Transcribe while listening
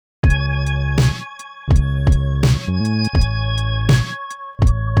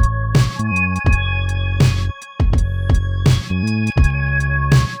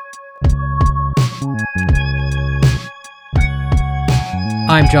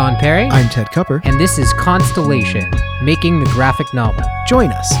I'm John Perry. I'm Ted Cupper. And this is Constellation, Making the Graphic Novel. Join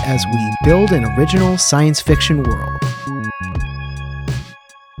us as we build an original science fiction world.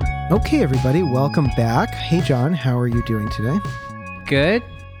 Okay, everybody, welcome back. Hey, John, how are you doing today? Good.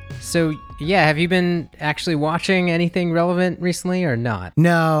 So, yeah, have you been actually watching anything relevant recently or not?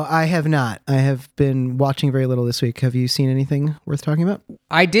 No, I have not. I have been watching very little this week. Have you seen anything worth talking about?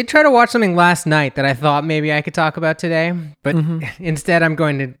 I did try to watch something last night that I thought maybe I could talk about today, but instead I'm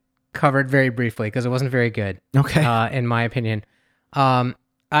going to cover it very briefly because it wasn't very good, in my opinion.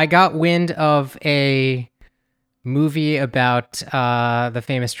 I got wind of a movie about the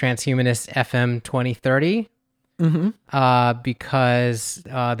famous transhumanist FM 2030. Because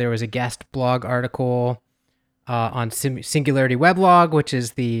there was a guest blog article on Singularity Weblog, which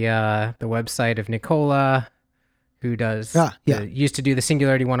is the website of Nicola, who does used to do the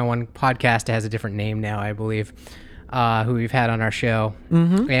Singularity 101 podcast. It has a different name now, I believe, who we've had on our show.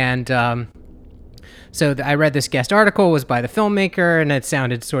 And so I read this guest article, was by the filmmaker, and it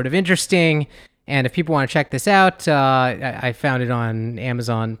sounded sort of interesting. And if people want to check this out, I found it on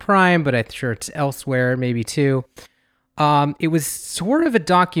Amazon Prime, but I'm sure it's elsewhere, maybe too. It was sort of a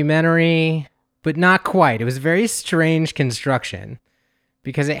documentary, but not quite. It was very strange construction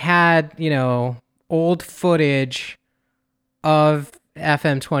because it had, old footage of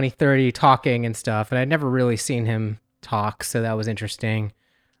FM 2030 talking and stuff. And I'd never really seen him talk, so that was interesting.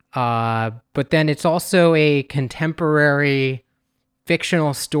 But then it's also a contemporary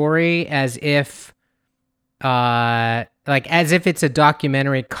fictional story as if it's a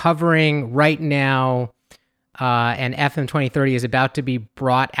documentary covering right now, and FM 2030 is about to be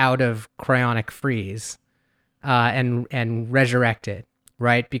brought out of cryonic freeze and resurrected,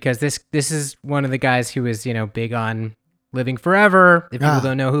 right? Because this is one of the guys who is big on living forever. If people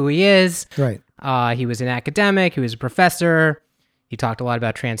don't know who he is, right? He was an academic. He was a professor. He talked a lot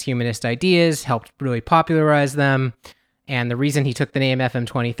about transhumanist ideas, helped really popularize them. And the reason he took the name FM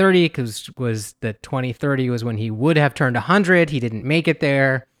 2030 was that 2030 was when he would have turned 100. He didn't make it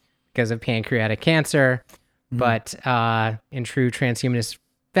there because of pancreatic cancer. But in true transhumanist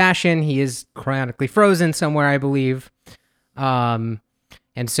fashion, he is cryonically frozen somewhere, I believe. And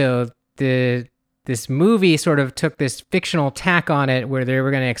so this movie sort of took this fictional tack on it where they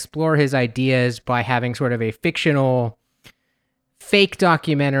were going to explore his ideas by having sort of a fictional fake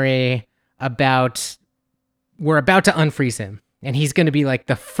documentary about... We're about to unfreeze him, and he's going to be like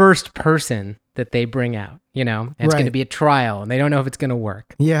the first person that they bring out, and it's going to be a trial, and they don't know if it's going to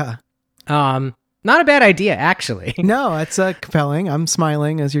work. Yeah. Not a bad idea, actually. No, it's compelling. I'm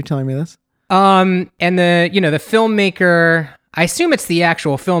smiling as you're telling me this. And the filmmaker, I assume it's the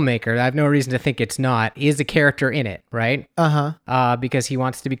actual filmmaker. I have no reason to think it's not, is a character in it, right? Because he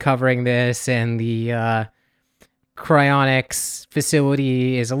wants to be covering this, and the cryonics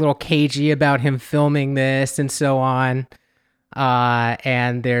facility is a little cagey about him filming this and so on.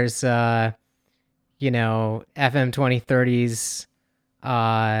 And there's, FM 2030's,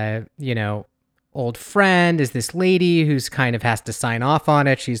 old friend is this lady who's kind of has to sign off on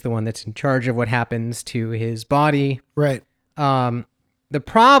it. She's the one that's in charge of what happens to his body. Right. The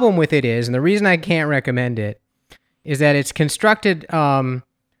problem with it is, and the reason I can't recommend it, is that it's constructed,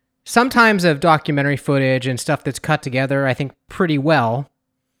 sometimes of documentary footage and stuff that's cut together, I think, pretty well.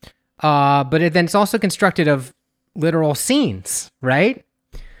 But then it's also constructed of literal scenes, right?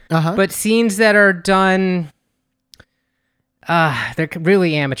 But scenes that are done, they're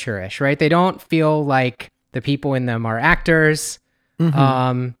really amateurish, right? They don't feel like the people in them are actors.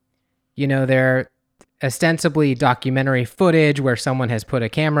 They're ostensibly documentary footage where someone has put a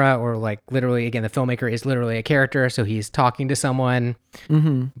camera, or like literally, again, the filmmaker is literally a character, so he's talking to someone.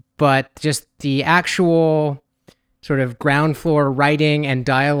 But just the actual sort of ground floor writing and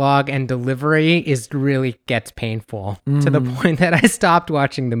dialogue and delivery really gets painful to the point that I stopped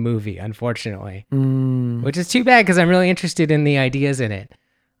watching the movie, unfortunately, which is too bad because I'm really interested in the ideas in it.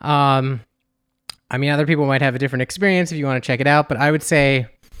 Other people might have a different experience if you want to check it out, but I would say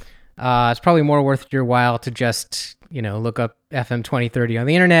it's probably more worth your while to just, look up FM 2030 on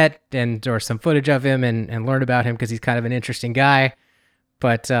the internet or some footage of him and learn about him because he's kind of an interesting guy.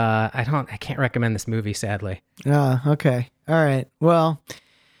 But I can't recommend this movie, sadly. Okay. All right. Well,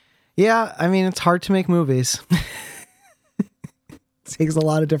 yeah, it's hard to make movies. It takes a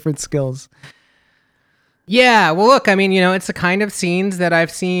lot of different skills. Yeah. Well, look, it's the kind of scenes that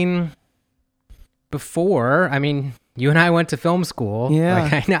I've seen before. You and I went to film school.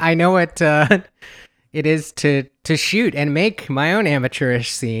 Yeah. I know what it is to shoot and make my own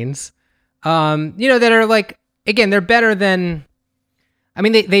amateurish scenes. That are like, again, they're better than I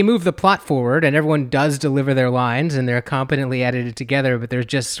mean, they move the plot forward, and everyone does deliver their lines, and they're competently edited together, but they're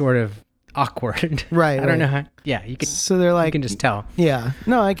just sort of awkward. Right. I don't know how. Yeah, you can. So they're like, you can just tell. Yeah.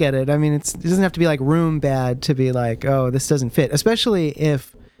 No, I get it. I mean, it doesn't have to be like Room bad to be like, oh, this doesn't fit. Especially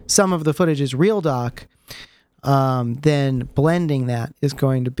if some of the footage is real doc, then blending that is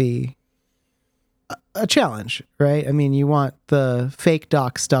going to be a challenge, right? I mean, you want the fake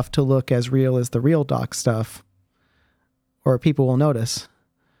doc stuff to look as real as the real doc stuff, or people will notice.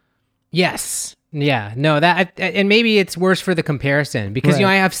 Yes. Yeah. No, and maybe it's worse for the comparison because,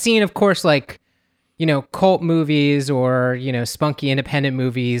 Right. I've seen, of course, like, cult movies or, spunky independent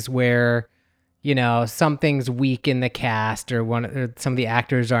movies where, something's weak in the cast or some of the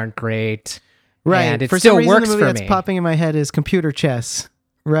actors aren't great. Right. And it for still some reason, works the movie for that's me. popping in my head is Computer Chess,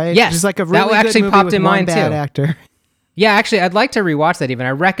 right? Yes. It's like a that really actually good movie popped with in one mind bad too. actor. Yeah, actually, I'd like to rewatch that even. I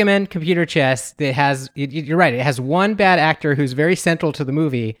recommend Computer Chess. It has, you're right, it has one bad actor who's very central to the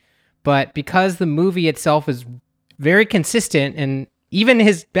movie, but because the movie itself is very consistent and even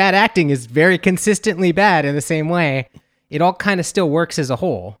his bad acting is very consistently bad in the same way, it all kind of still works as a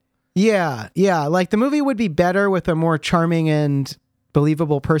whole. Yeah, yeah. Like the movie would be better with a more charming and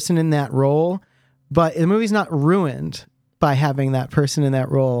believable person in that role, but the movie's not ruined by having that person in that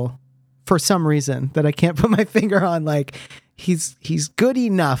role for some reason that I can't put my finger on. Like he's good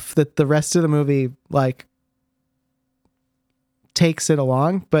enough that the rest of the movie like takes it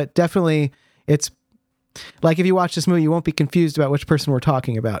along, but definitely it's like if you watch this movie, you won't be confused about which person we're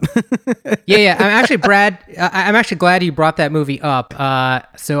talking about. Yeah. I'm actually, Brad, I'm actually glad you brought that movie up.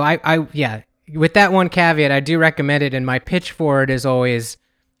 So I, with that one caveat, I do recommend it. And my pitch for it is always,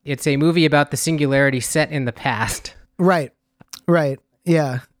 it's a movie about the singularity set in the past. Right.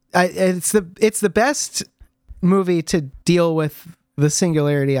 Yeah. It's the best movie to deal with the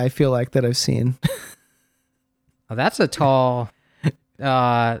singularity, I feel like, that I've seen. Oh, that's a tall,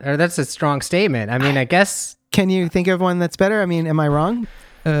 or that's a strong statement. I mean, I guess. Can you think of one that's better? I mean, am I wrong?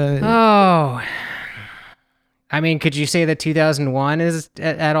 I mean, could you say that 2001 is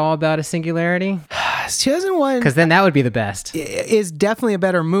at all about a singularity? 2001, because then that would be the best. Is definitely a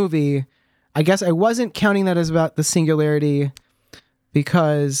better movie. I guess I wasn't counting that as about the singularity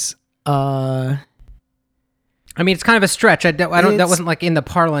because I mean, it's kind of a stretch. That wasn't like in the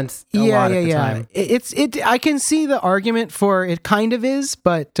parlance a lot at the time. I can see the argument for it kind of is,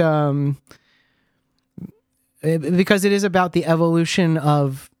 but because it is about the evolution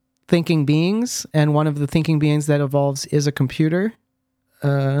of thinking beings, and one of the thinking beings that evolves is a computer.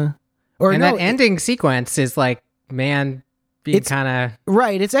 That ending sequence is like man being kind of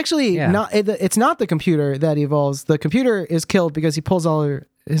right. It's actually not. It's not the computer that evolves. The computer is killed because he pulls all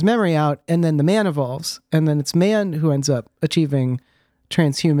his memory out, and then the man evolves, and then it's man who ends up achieving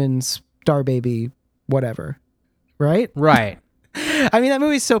transhuman star baby whatever. Right. I mean, that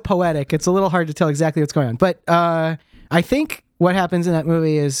movie's so poetic. It's a little hard to tell exactly what's going on, but I think what happens in that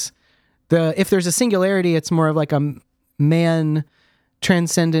movie is if there's a singularity, it's more of like a man,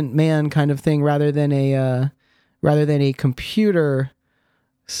 transcendent man kind of thing, rather than a computer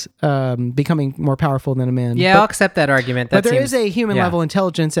becoming more powerful than a man. Yeah, I'll accept that argument. But there is a human level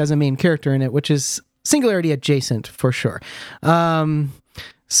intelligence as a main character in it, which is singularity adjacent for sure.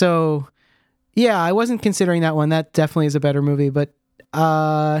 So yeah, I wasn't considering that one. That definitely is a better movie, but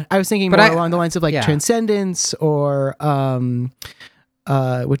I was thinking more along the lines of like Transcendence or the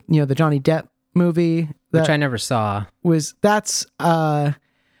Johnny Depp movie, which I never saw. That's a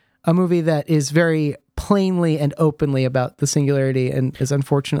movie that is very plainly and openly about the singularity and is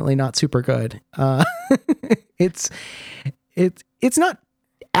unfortunately not super good. It's not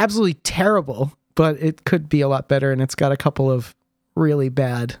absolutely terrible, but it could be a lot better, and it's got a couple of really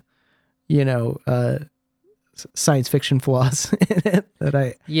bad, science fiction flaws in it that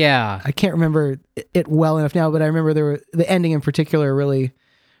I can't remember it well enough now, but I remember the ending in particular really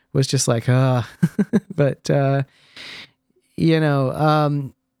was just like but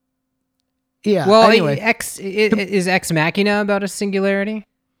yeah. Well, anyway, is Ex Machina about a singularity?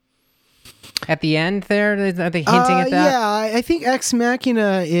 At the end there, are they hinting at that? Yeah, I think Ex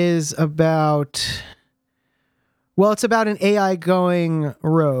Machina is about. Well, it's about an AI going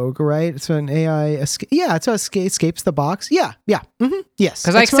rogue, right? It's an AI. Escapes the box. Yeah. Mm-hmm. Yes.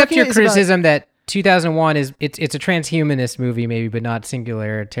 Because I accept your criticism that 2001 it's a transhumanist movie, maybe, but not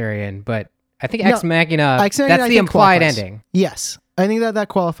singularitarian. But I think Ex Machina. That's the implied ending. Yes, I think that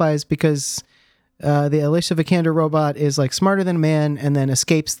qualifies because the Alicia Vikander robot is like smarter than a man, and then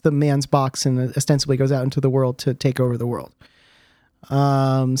escapes the man's box and ostensibly goes out into the world to take over the world.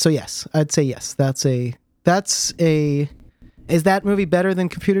 So yes, I'd say yes. Is that movie better than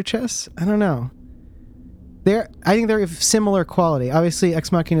Computer Chess? I don't know. I think they're of similar quality. Obviously,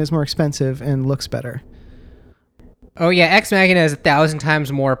 Ex Machina is more expensive and looks better. Oh yeah, Ex Machina is 1,000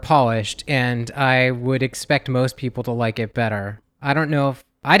 times more polished, and I would expect most people to like it better. I don't know if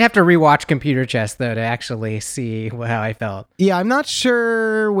I'd have to rewatch Computer Chess though to actually see how I felt. Yeah, I'm not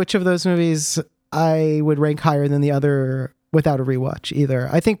sure which of those movies I would rank higher than the other without a rewatch either.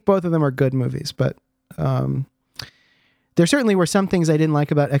 I think both of them are good movies, but there certainly were some things I didn't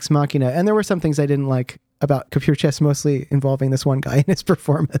like about Ex Machina, and there were some things I didn't like about Computer Chess, mostly involving this one guy and his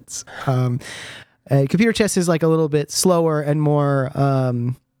performance. Computer Chess is like a little bit slower and more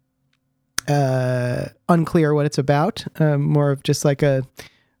unclear what it's about, more of just like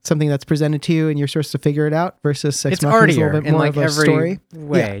something that's presented to you and you're supposed to figure it out, versus Ex Machina is a little bit more of a story.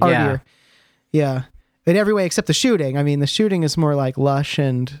 Way, yeah. In every way except the shooting. I mean, the shooting is more like lush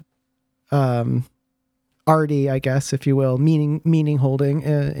and arty, I guess, if you will, meaning holding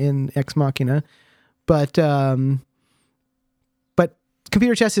in Ex Machina. But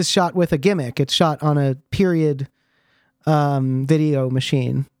Computer Chess is shot with a gimmick. It's shot on a period video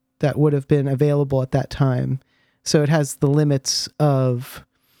machine that would have been available at that time. So it has the limits of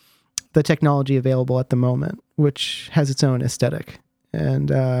the technology available at the moment, which has its own aesthetic.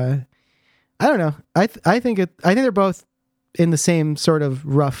 And I don't know. I think they're both in the same sort of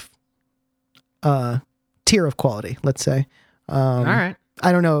rough tier of quality, let's say. All right.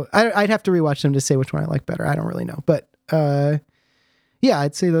 I don't know. I'd have to rewatch them to say which one I like better. I don't really know. But yeah,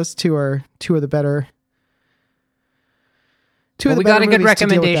 I'd say those two are two of the better. We got a good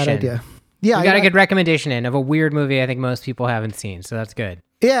recommendation. Yeah, we got a good recommendation of a weird movie I think most people haven't seen, so that's good.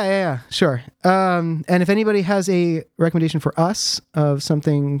 Yeah, sure. And if anybody has a recommendation for us of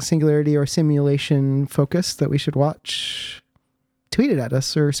something Singularity or simulation focused that we should watch, tweet it at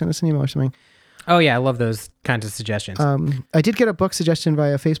us or send us an email or something. Oh yeah, I love those kinds of suggestions. I did get a book suggestion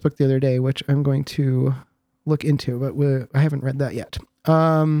via Facebook the other day, which I'm going to look into, but I haven't read that yet. So,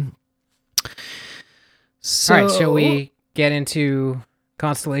 all right, shall we get into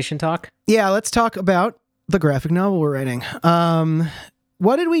Constellation talk? Yeah, let's talk about the graphic novel we're writing.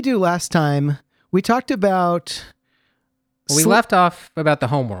 What did we do last time? We talked about... We left off about the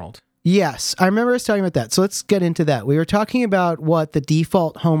homeworld. Yes, I remember us talking about that. So let's get into that. We were talking about what the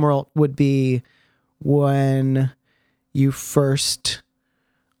default homeworld would be when you first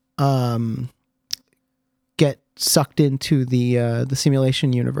get sucked into the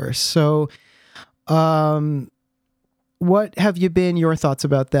simulation universe. So what have been your thoughts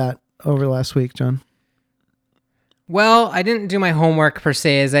about that over the last week, John? Well, I didn't do my homework per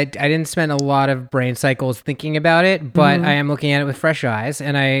se, as I didn't spend a lot of brain cycles thinking about it, but I am looking at it with fresh eyes,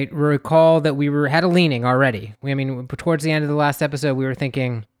 and I recall that we had a leaning already. Towards the end of the last episode, we were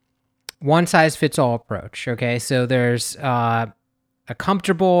thinking one size fits all approach. Okay, so there's a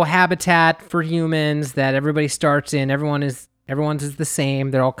comfortable habitat for humans that everybody starts in. Everyone's is the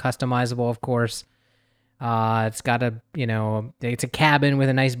same. They're all customizable, of course. It's got it's a cabin with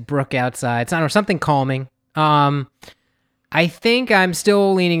a nice brook outside. It's something calming. I think I'm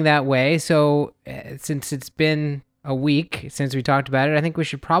still leaning that way. So since it's been a week since we talked about it, I think we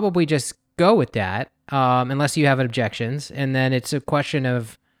should probably just go with that, unless you have objections. And then it's a question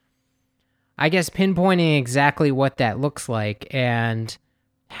of, I guess, pinpointing exactly what that looks like and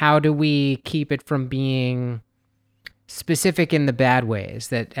how do we keep it from being specific in the bad ways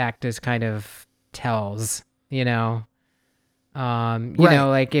that act as kind of tells, like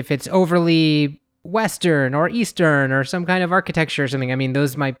if it's overly Western or Eastern or some kind of architecture or something. I mean,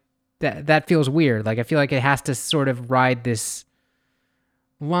 those that feels weird. Like, I feel like it has to sort of ride this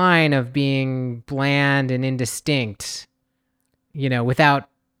line of being bland and indistinct, without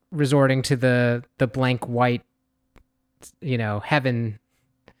resorting to the blank white, heaven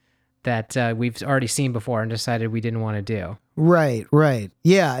that we've already seen before and decided we didn't want to do. Right.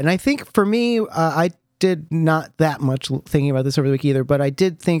 Yeah. And I think for me, I did not that much thinking about this over the week either, but I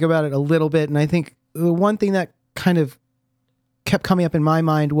did think about it a little bit. And I think the one thing that kind of kept coming up in my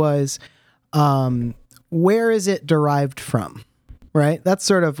mind was, where is it derived from? Right. That's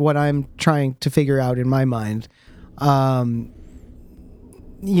sort of what I'm trying to figure out in my mind.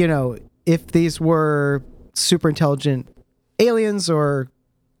 If these were super intelligent aliens or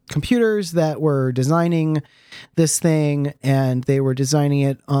computers that were designing this thing and they were designing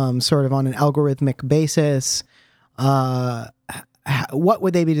it sort of on an algorithmic basis, what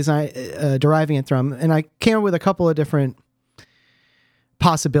would they be deriving it from? And I came up with a couple of different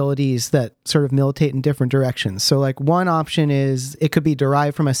possibilities that sort of militate in different directions. So like one option is it could be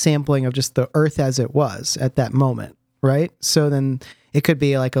derived from a sampling of just the Earth as it was at that moment, right? So then it could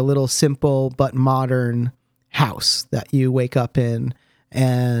be like a little simple but modern house that you wake up in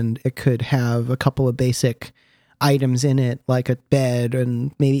and it could have a couple of basic items in it, like a bed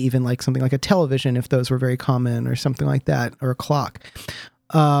and maybe even like something like a television, if those were very common, or something like that, or a clock.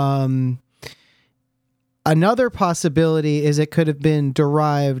 Another possibility is it could have been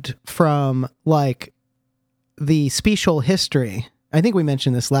derived from like the special history. I think we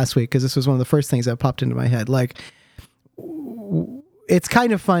mentioned this last week because this was one of the first things that popped into my head. Like, it's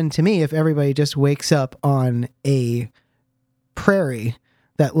kind of fun to me if everybody just wakes up on a prairie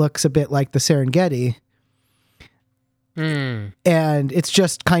that looks a bit like the Serengeti. And it's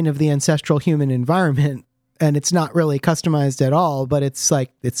just kind of the ancestral human environment, and it's not really customized at all, but it's like,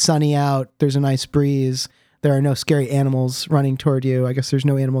 it's sunny out, there's a nice breeze, there are no scary animals running toward you. I guess there's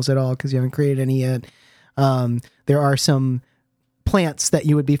no animals at all because you haven't created any yet. There are some plants that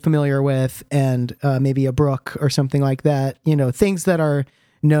you would be familiar with, and maybe a brook or something like that, you know, things that are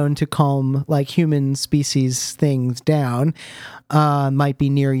known to calm like human species things down, might be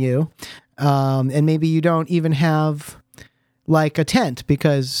near you. And maybe you don't even have like a tent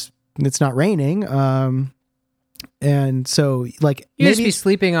because it's not raining. And so like you maybe just be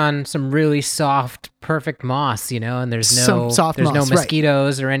sleeping on some really soft, perfect moss, you know, and there's no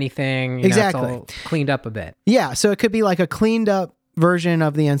mosquitoes, right, or anything. Exactly. Know, it's all cleaned up a bit. Yeah. So it could be like a cleaned up version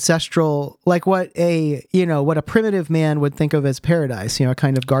of the ancestral, like what a primitive man would think of as paradise, you know, a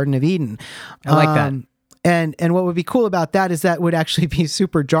kind of Garden of Eden. I like that. And what would be cool about that is that would actually be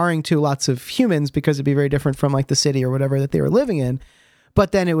super jarring to lots of humans because it'd be very different from like the city or whatever that they were living in.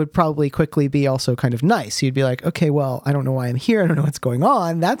 But then it would probably quickly be also kind of nice. You'd be like, okay, well, I don't know why I'm here. I don't know what's going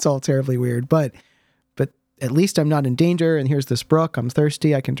on. That's all terribly weird. But at least I'm not in danger. And here's this brook. I'm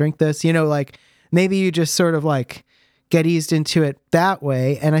thirsty. I can drink this. You know, like maybe you just sort of like get eased into it that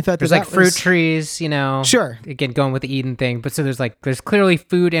way. And I thought there's like fruit trees, you know. Sure. Again, going with the Eden thing. But so there's clearly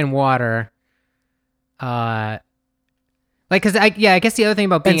food and water. Like, cause I guess the other thing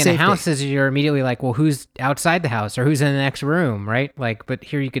about being in a house is you're immediately like, well, who's outside the house or who's in the next room, right? Like, but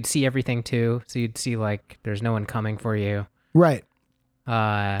here you could see everything too. So you'd see like, there's no one coming for you. Right.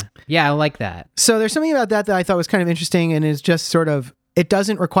 Yeah, I like that. So there's something about that I thought was kind of interesting, and is just sort of, it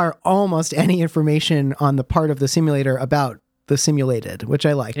doesn't require almost any information on the part of the simulator about the simulated, which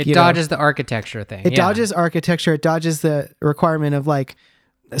I like. It dodges the architecture thing. It dodges architecture. It dodges the requirement of like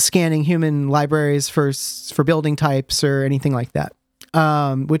scanning human libraries for building types or anything like that,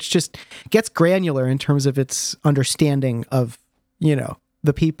 which just gets granular in terms of its understanding of, you know,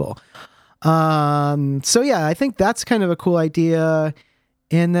 the people. So yeah, I think that's kind of a cool idea.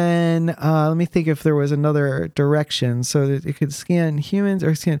 And then let me think if there was another direction, so that it could scan humans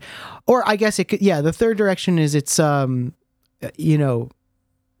or I guess it could. Yeah, the third direction is it's you know,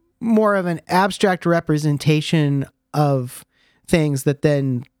 more of an abstract representation of things that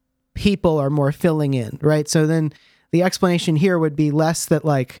then people are more filling in, right? So then the explanation here would be less that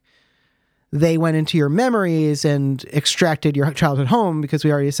like they went into your memories and extracted your childhood home, because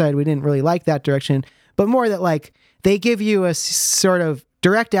we already decided we didn't really like that direction, but more that like they give you a sort of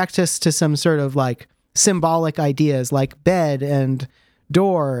direct access to some sort of like symbolic ideas like bed and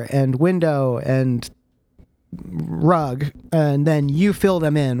door and window and rug, and then you fill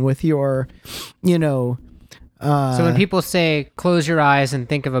them in with your, you know, so when people say close your eyes and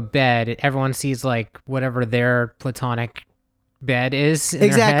think of a bed, everyone sees like whatever their platonic bed is in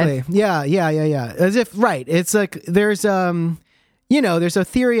exactly their head. Yeah, as if, right, it's like there's you know, there's a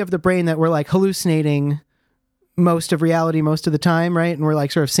theory of the brain that we're like hallucinating most of reality most of the time, right? And we're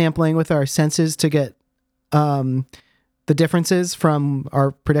like sort of sampling with our senses to get the differences from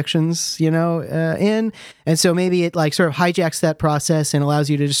our predictions, you know, and so maybe it like sort of hijacks that process and allows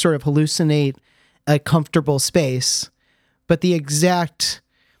you to just sort of hallucinate a comfortable space, but the exact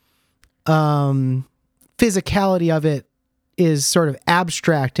physicality of it is sort of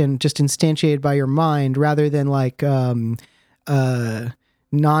abstract and just instantiated by your mind, rather than like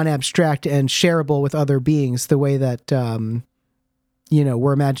non-abstract and shareable with other beings the way that you know,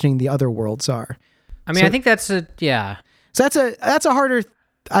 we're imagining the other worlds are. I mean, I think that's So that's a harder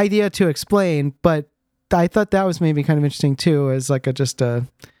idea to explain, but I thought that was maybe kind of interesting too, as like just a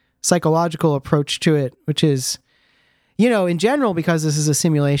psychological approach to it, which is, you know, in general, because this is a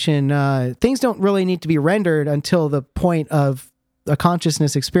simulation, things don't really need to be rendered until the point of a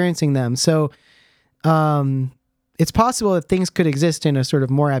consciousness experiencing them. So it's possible that things could exist in a sort of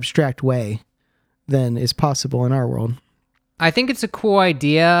more abstract way than is possible in our world. I think it's a cool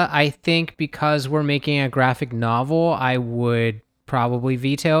idea. I think because we're making a graphic novel, I would probably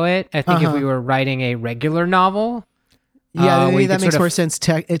veto it. I think if we were writing a regular novel, maybe that makes more sense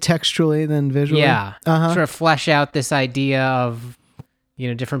textually than visually. Yeah, sort of flesh out this idea of, you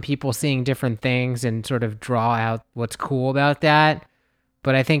know, different people seeing different things and sort of draw out what's cool about that.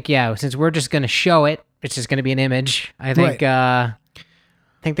 But I think, since we're just going to show it, it's just going to be an image. I think, I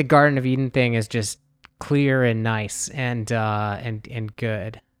think the Garden of Eden thing is just clear and nice and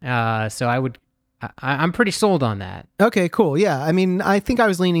good. So I'm pretty sold on that. Okay, cool. Yeah. I mean, I think I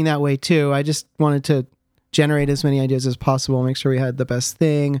was leaning that way too. I just wanted to generate as many ideas as possible, make sure we had the best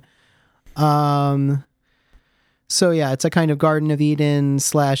thing. So yeah, it's a kind of Garden of Eden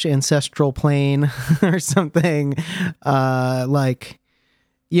 / ancestral plane or something. Like,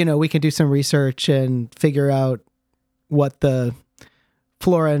 we can do some research and figure out what the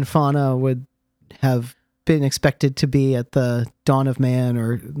flora and fauna would have been expected to be at the dawn of man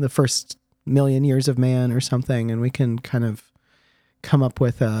or the first million years of man or something. And we can kind of come up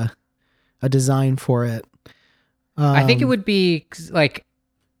with a design for it. I think it would be like,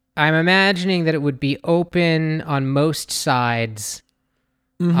 I'm imagining that it would be open on most sides,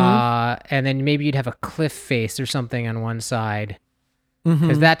 and then maybe you'd have a cliff face or something on one side,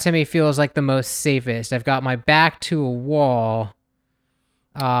 because that to me feels like the most safest. I've got my back to a wall,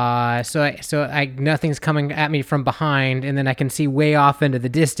 so nothing's coming at me from behind, and then I can see way off into the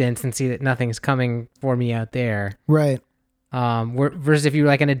distance and see that nothing's coming for me out there. Right. Versus if you're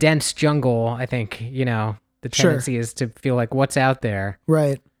like in a dense jungle, I think the tendency is to feel like what's out there.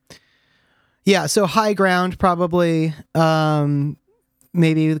 Right. Yeah, so high ground probably,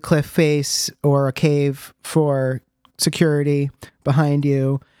 maybe the cliff face or a cave for security behind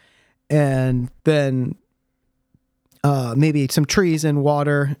you, and then maybe some trees and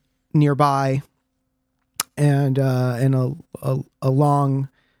water nearby, and a long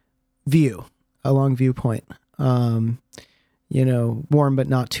viewpoint. Warm but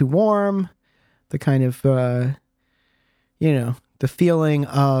not too warm. The kind of the feeling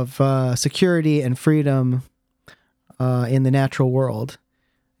of security and freedom in the natural world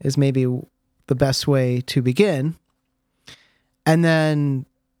is maybe the best way to begin. And then,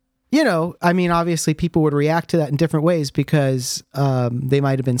 obviously people would react to that in different ways because they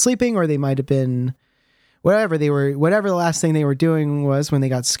might have been sleeping or they might have been whatever the last thing they were doing was when they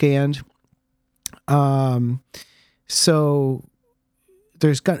got scanned. So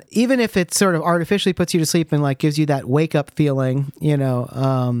even if it sort of artificially puts you to sleep and like gives you that wake up feeling,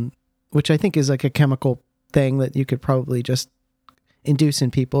 which I think is like a chemical thing that you could probably just induce in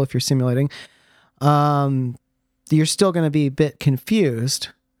people if you're simulating, you're still going to be a bit confused.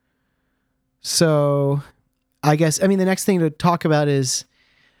 So I guess, the next thing to talk about is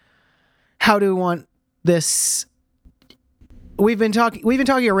how do we want this. We've been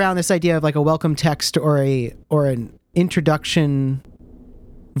talking around this idea of like a welcome text or an introduction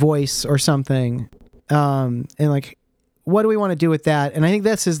voice or something, and like what do we want to do with that? And I think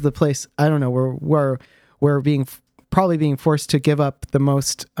this is the place, I don't know, where we're probably being forced to give up the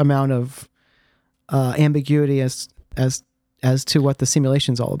most amount of ambiguity as to what the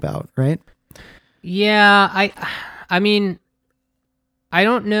simulation's all about, right? Yeah, I mean I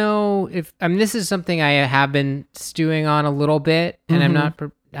don't know if this is something I have been stewing on a little bit, and I'm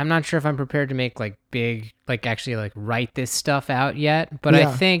not sure if I'm prepared to make like big, like actually like write this stuff out yet, but I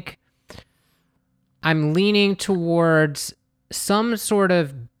think I'm leaning towards some sort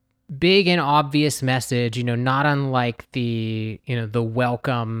of big and obvious message, not unlike the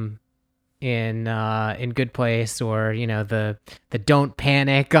welcome in Good Place, or the don't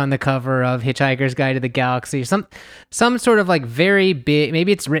panic on the cover of Hitchhiker's Guide to the Galaxy, some sort of like very big,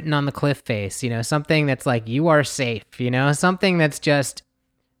 maybe it's written on the cliff face, something that's like you are safe, something that's just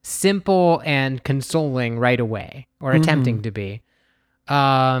simple and consoling right away, or attempting to be,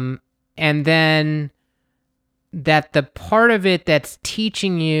 and then that the part of it that's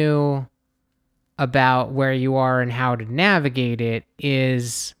teaching you about where you are and how to navigate it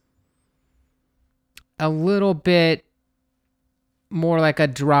is a little bit more like a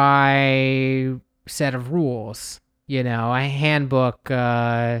dry set of rules, a handbook,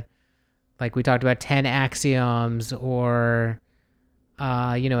 like we talked about 10 axioms, or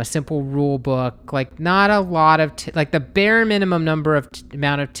a simple rule book, like not a lot of like the bare minimum number of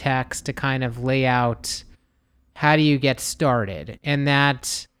amount of text to kind of lay out how do you get started. And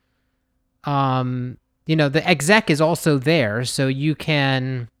that the exec is also there, so you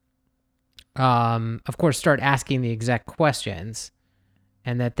can of course start asking the exec questions,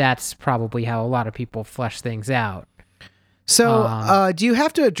 and that's probably how a lot of people flesh things out. So do you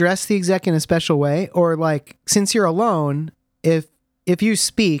have to address the exec in a special way, or like, since you're alone, if you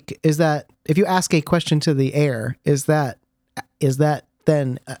speak, is that, if you ask a question to the air, is that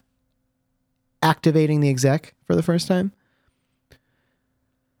then activating the exec for the first time?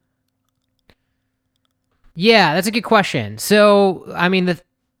 Yeah, that's a good question. So,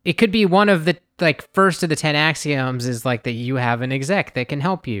 it could be one of the like first of the 10 axioms is like that you have an exec that can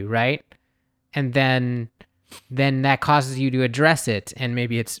help you, right? And then that causes you to address it, and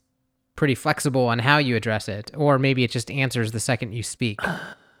maybe it's pretty flexible on how you address it, or maybe it just answers the second you speak.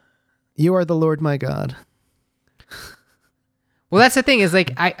 You are the Lord my God. Well, that's the thing is like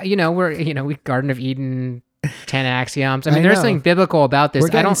we Garden of Eden, 10 axioms. I mean, there's something biblical about this. We're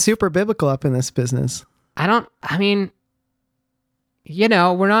getting super biblical up in this business. We're not.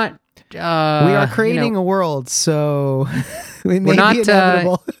 We are creating a world, so we may not, be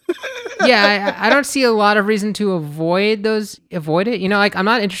inevitable. Yeah, I don't see a lot of reason to avoid it. Like I'm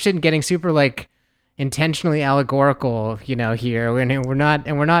not interested in getting super like intentionally allegorical, here. We're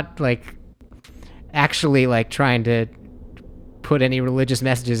not like actually like trying to put any religious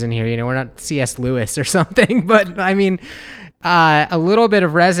messages in here. We're not C.S. Lewis or something, but I mean, a little bit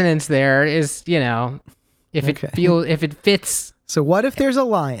of resonance there is, if it fits. So what if there's a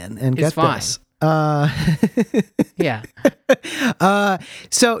lion and get fine. This? Yeah.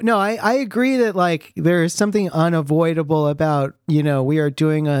 So no, I agree that like there's something unavoidable about, we are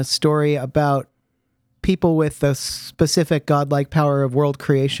doing a story about people with the specific godlike power of world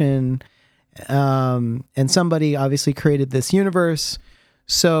creation. And somebody obviously created this universe.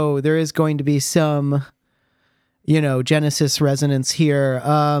 So there is going to be some, Genesis resonance here.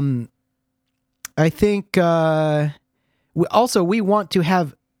 I think, we want to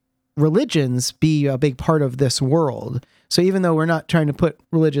have religions be a big part of this world. So even though we're not trying to put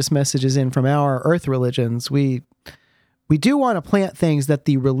religious messages in from our earth religions, we do want to plant things that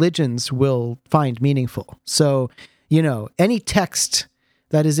the religions will find meaningful. So, any text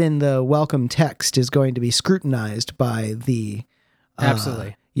that is in the welcome text is going to be scrutinized by the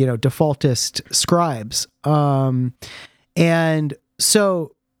absolutely, defaultist scribes. And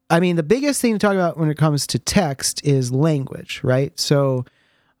so, I mean, the biggest thing to talk about when it comes to text is language, right? So,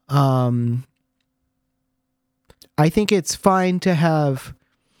 I think it's fine to have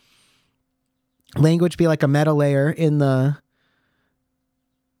language be like a meta layer in the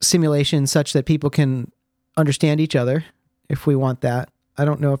simulation such that people can understand each other if we want that. I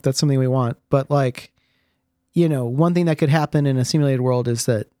don't know if that's something we want, but like, one thing that could happen in a simulated world is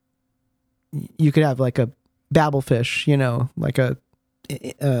that you could have like a Babelfish, like a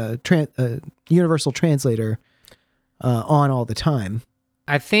universal translator on all the time.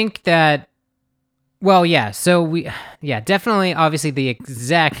 I think that, well, yeah. So definitely. Obviously, the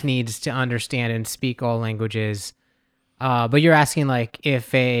exec needs to understand and speak all languages. But you're asking like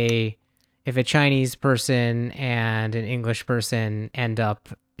if a Chinese person and an English person end up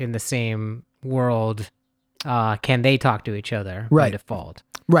in the same world, can they talk to each other by default?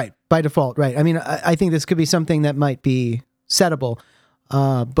 Right, by default. Right. I mean, I think this could be something that might be settable,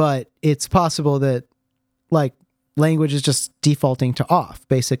 but it's possible that like language is just defaulting to off.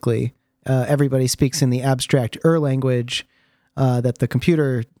 Basically, everybody speaks in the abstract language that the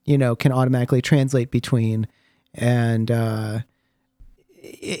computer, can automatically translate between, and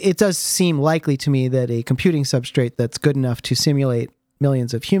it does seem likely to me that a computing substrate that's good enough to simulate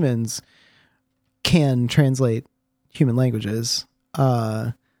millions of humans can translate human languages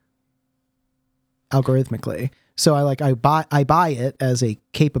algorithmically. So I buy it as a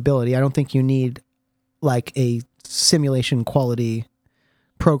capability. I don't think you need like a simulation quality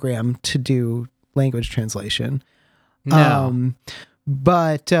program to do language translation. No.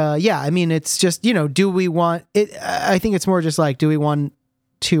 But I mean, it's just, do we want it? I think it's more just like, do we want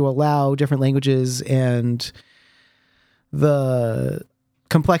to allow different languages and the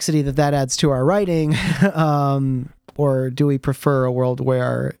complexity that adds to our writing? Or do we prefer a world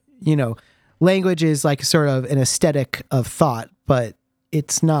where, language is like sort of an aesthetic of thought, but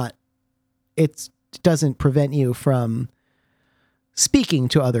it doesn't prevent you from speaking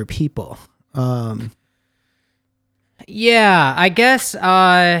to other people. Yeah, I guess,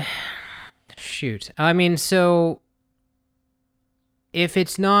 shoot. I mean, so if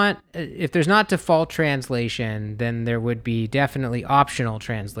there's not default translation, then there would be definitely optional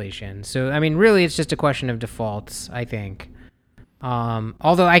translation. So, I mean, really it's just a question of defaults, I think.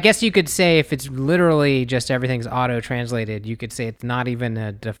 Although I guess you could say if it's literally just everything's auto-translated, you could say it's not even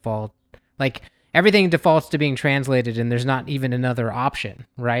a default. Like, everything defaults to being translated and there's not even another option,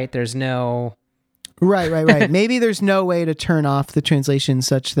 right? There's no... Right. Maybe there's no way to turn off the translation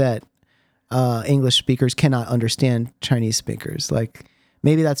such that English speakers cannot understand Chinese speakers. Like,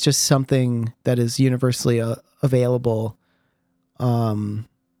 maybe that's just something that is universally available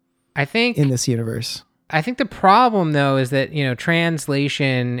I think in this universe. I think the problem, though, is that,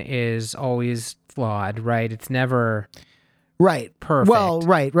 translation is always flawed, right? It's never perfect. Well,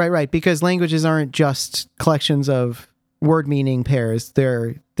 right. Because languages aren't just collections of word meaning pairs,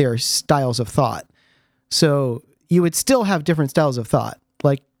 they're styles of thought. So you would still have different styles of thought.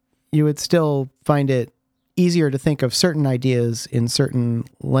 Like you would still find it easier to think of certain ideas in certain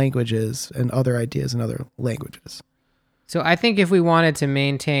languages and other ideas in other languages. So I think if we wanted to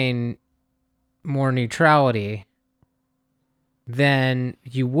maintain more neutrality, then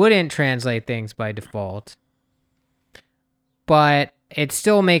you wouldn't translate things by default. But it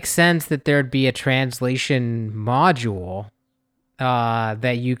still makes sense that there'd be a translation module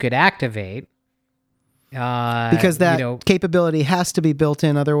that you could activate. Because that capability has to be built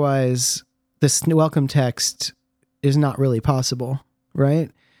in, otherwise this welcome text is not really possible, right?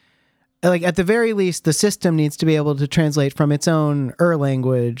 Like at the very least, the system needs to be able to translate from its own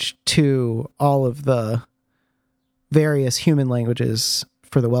language to all of the various human languages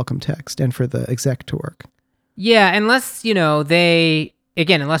for the welcome text and for the exec to work. Yeah, unless,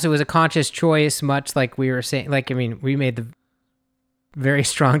 unless it was a conscious choice, much like we were saying, we made the very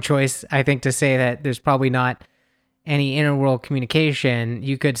strong choice, I think, to say that there's probably not any interworld communication.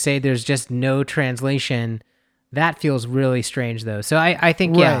 You could say there's just no translation. That feels really strange, though. So I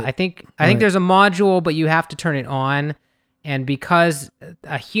think, right. I think there's a module, but you have to turn it on. And because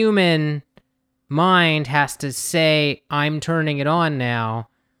a human mind has to say, I'm turning it on now,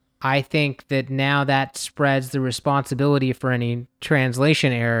 I think that now that spreads the responsibility for any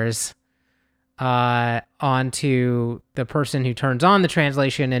translation errors onto the person who turns on the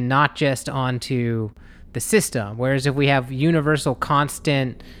translation and not just onto the system. Whereas if we have universal,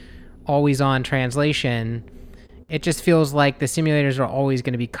 constant, always-on translation, it just feels like the simulators are always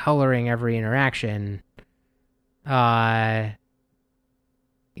going to be coloring every interaction. Do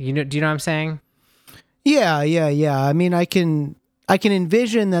you know what I'm saying? Yeah. I mean, I can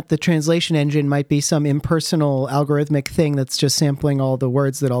envision that the translation engine might be some impersonal algorithmic thing that's just sampling all the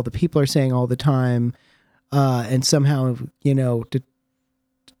words that all the people are saying all the time, and somehow,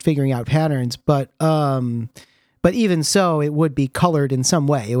 figuring out patterns. But even so, it would be colored in some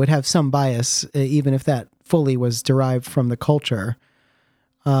way. It would have some bias, even if that fully was derived from the culture.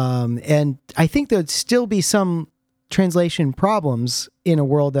 And I think there'd still be some translation problems in a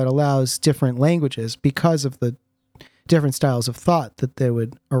world that allows different languages because of the different styles of thought that they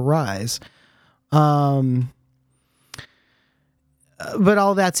would arise. But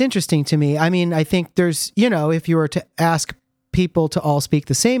all that's interesting to me. I mean, I think there's, if you were to ask people to all speak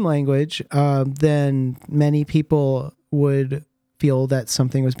the same language, then many people would feel that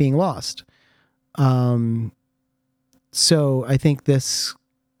something was being lost. So I think this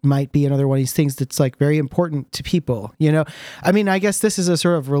might be another one of these things that's like very important to people, I mean, I guess this is a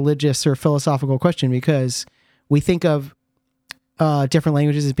sort of religious or philosophical question because we think of different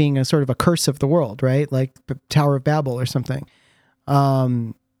languages as being a sort of a curse of the world, right? Like the Tower of Babel or something.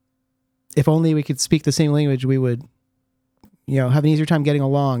 If only we could speak the same language, we would, have an easier time getting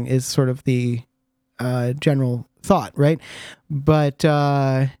along is sort of the general thought, right? But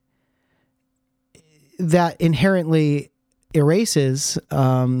that inherently erases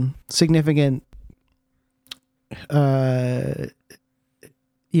significant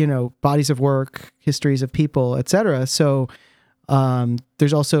bodies of work, histories of people, etc. So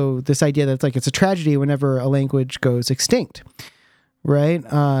there's also this idea that it's a tragedy whenever a language goes extinct, right?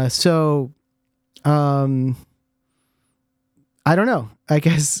 I don't know. I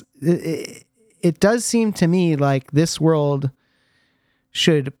guess it does seem to me like this world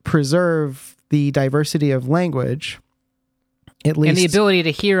should preserve the diversity of language, at least, and the ability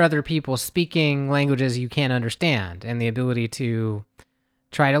to hear other people speaking languages you can't understand, and the ability to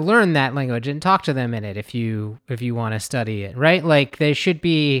try to learn that language and talk to them in it if you want to study it, right? Like I think it should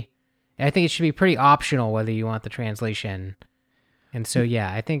be pretty optional whether you want the translation. And so,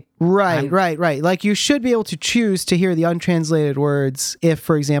 yeah, I think... Right. Like you should be able to choose to hear the untranslated words. If,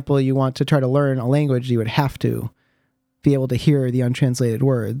 for example, you want to try to learn a language, you would have to be able to hear the untranslated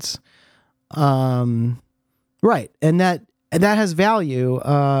words. Right. And that has value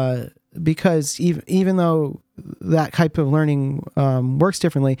because even though that type of learning works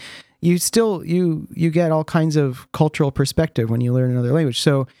differently, you still you get all kinds of cultural perspective when you learn another language.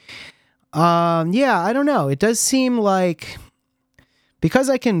 So I don't know, it does seem like, because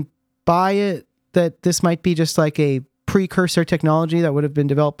I can buy it that this might be just like a precursor technology that would have been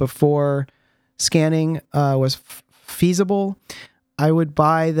developed before scanning was feasible, I would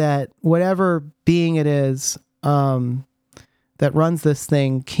buy that whatever being it is that runs this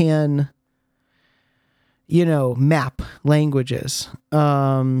thing can, map languages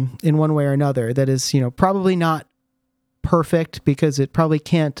in one way or another. That is, probably not perfect because it probably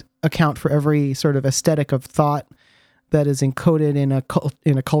can't account for every sort of aesthetic of thought that is encoded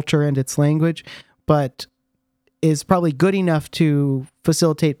in a culture and its language, but is probably good enough to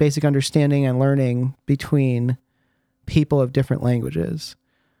facilitate basic understanding and learning between people of different languages.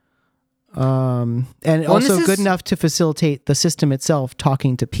 And also good enough to facilitate the system itself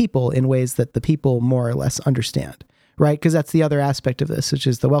talking to people in ways that the people more or less understand, right? Because that's the other aspect of this, which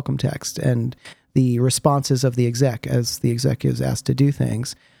is the welcome text and the responses of the exec as the exec is asked to do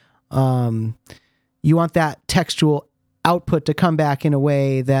things. You want that textual output to come back in a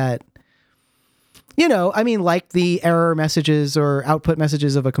way that, like the error messages or output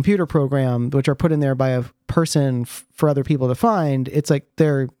messages of a computer program, which are put in there by a person for other people to find. It's like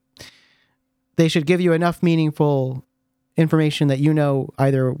they should give you enough meaningful information that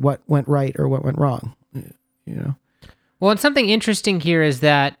either what went right or what went wrong. Well, and something interesting here is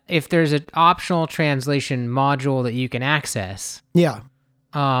that if there's an optional translation module that you can access,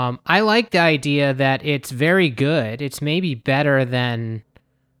 I like the idea that it's very good. It's maybe better than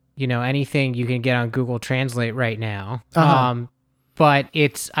anything you can get on Google Translate right now. But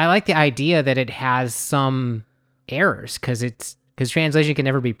I like the idea that it has some errors because translation can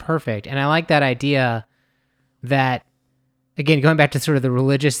never be perfect. And I like that idea that, again, going back to sort of the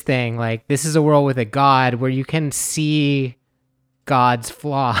religious thing, like this is a world with a God where you can see God's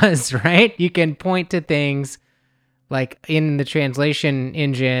flaws, right? You can point to things like in the translation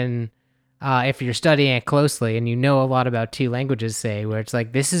engine, if you're studying it closely and a lot about two languages, say, where it's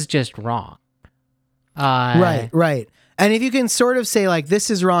like, this is just wrong. Right. And if you can sort of say like, this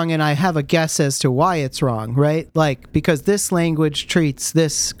is wrong and I have a guess as to why it's wrong, right? Like, because this language treats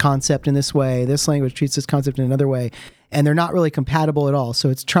this concept in this way, this language treats this concept in another way, and they're not really compatible at all. So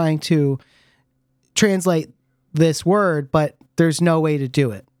it's trying to translate this word, but there's no way to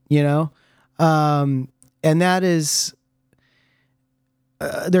do it, and that is...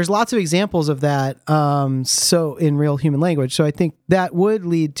 there's lots of examples of that. So in real human language. So I think that would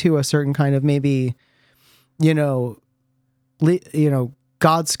lead to a certain kind of maybe,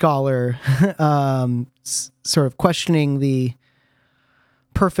 God scholar, sort of questioning the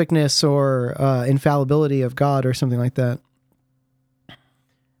perfectness or infallibility of God or something like that.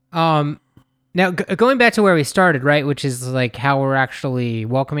 Now going back to where we started, right, which is like how we're actually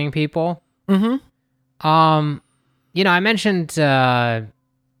welcoming people. Mm-hmm. I mentioned,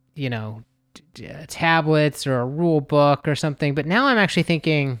 tablets or a rule book or something, but now I'm actually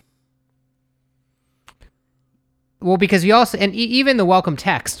thinking, well, because we also, and even the welcome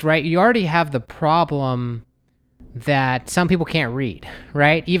text, right? You already have the problem that some people can't read,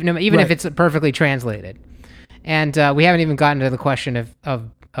 right? Even right. if it's perfectly translated. And we haven't even gotten to the question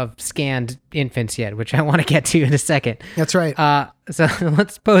of scanned infants yet, which I want to get to in a second. That's right. So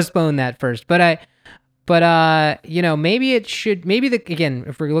let's postpone that first. But maybe it should, again,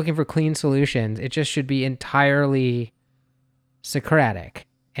 if we're looking for clean solutions, it just should be entirely Socratic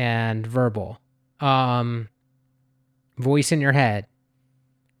and verbal. Voice in your head,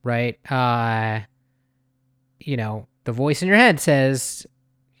 right? The voice in your head says,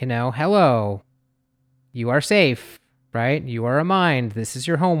 hello, you are safe, right? You are a mind. This is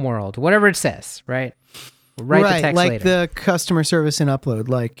your home world. Whatever it says, right? We'll write the text like later. The customer service in Upload,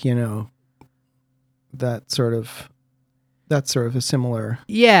 like, that's sort of a similar.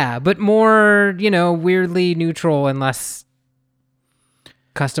 Yeah, but more, weirdly neutral and less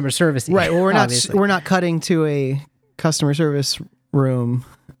customer service. Right. Well, we're not cutting to a customer service room.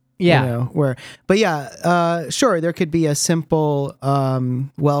 Yeah. Sure, there could be a simple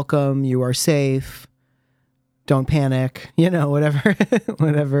welcome, you are safe, don't panic, whatever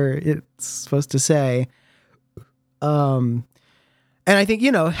whatever it's supposed to say. And I think,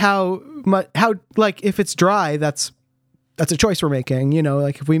 how like if it's dry, that's a choice we're making,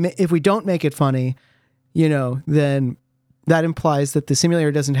 like if we don't make it funny, then that implies that the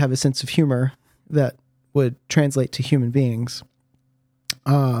simulator doesn't have a sense of humor that would translate to human beings.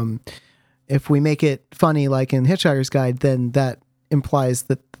 If we make it funny, like in Hitchhiker's Guide, then that implies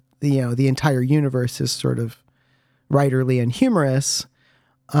that the entire universe is sort of writerly and humorous.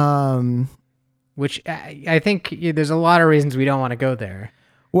 Which I think there's a lot of reasons we don't want to go there.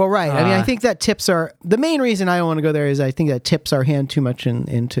 Well, right. I think that the main reason I don't want to go there is I think that tips our hand too much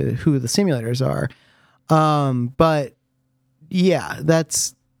into who the simulators are. But yeah,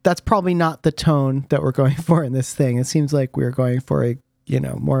 that's probably not the tone that we're going for in this thing. It seems like we're going for a,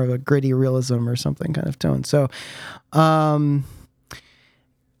 more of a gritty realism or something kind of tone. So,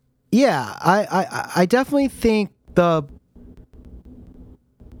 yeah, I definitely think the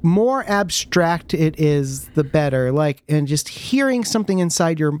more abstract it is, the better. Like, and just hearing something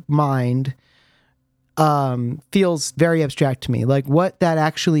inside your mind feels very abstract to me. Like what that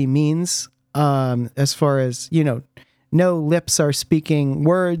actually means, as far as, no lips are speaking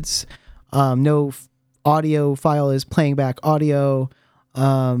words, no audio file is playing back audio.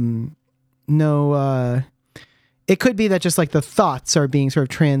 It could be that just like the thoughts are being sort of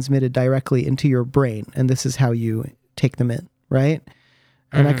transmitted directly into your brain, and this is how you take them in, right?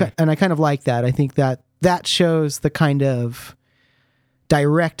 And I kind of like that. I think that shows the kind of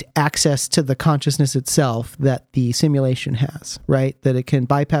direct access to the consciousness itself that the simulation has, right? That it can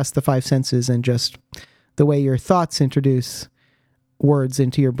bypass the five senses, and just the way your thoughts introduce words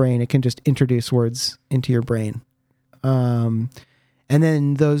into your brain, it can just introduce words into your brain. And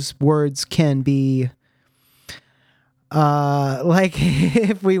then those words can be, like,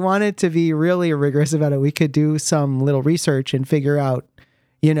 if we wanted to be really rigorous about it, we could do some little research and figure out,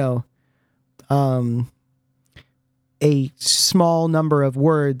 a small number of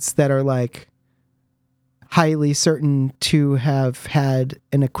words that are like highly certain to have had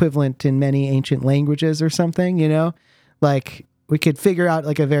an equivalent in many ancient languages or something, like we could figure out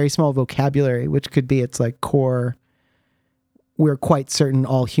like a very small vocabulary, which could be its like core. We're quite certain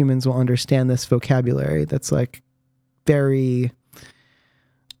all humans will understand this vocabulary that's like very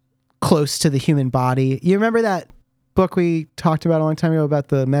close to the human body. You remember that book we talked about a long time ago about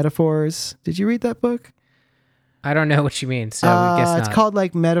the metaphors? Did you read that book? I don't know what you mean, so I guess not. It's called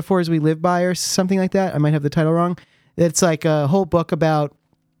like Metaphors We Live By or something like that. I might have the title wrong. It's like a whole book about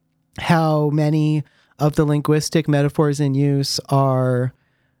how many of the linguistic metaphors in use are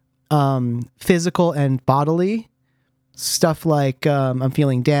physical and bodily. Stuff like I'm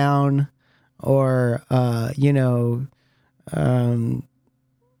feeling down, or,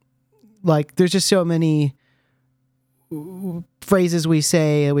 like there's just so many phrases we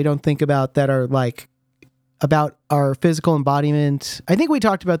say and we don't think about that are like about our physical embodiment. I think we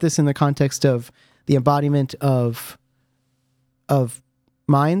talked about this in the context of the embodiment of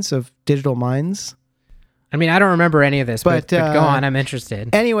minds, of digital minds. I mean, I don't remember any of this, but go on. I'm interested.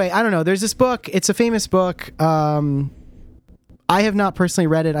 Anyway, I don't know. There's this book. It's a famous book. I have not personally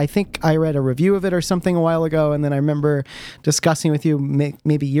read it. I think I read a review of it or something a while ago, and then I remember discussing with you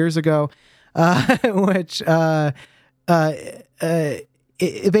maybe years ago, which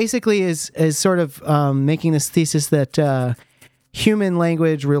it basically is sort of making this thesis that human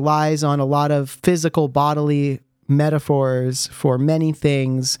language relies on a lot of physical bodily metaphors for many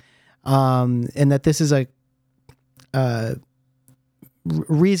things, and that this is a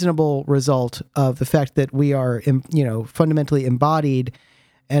reasonable result of the fact that we are, fundamentally embodied.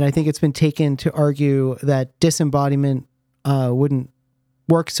 And I think it's been taken to argue that disembodiment wouldn't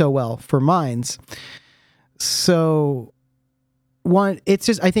work so well for minds. So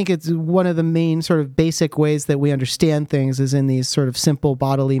I think it's one of the main sort of basic ways that we understand things is in these sort of simple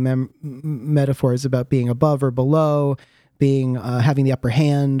bodily metaphors about being above or below, being having the upper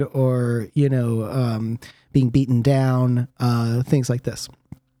hand, or being beaten down, things like this.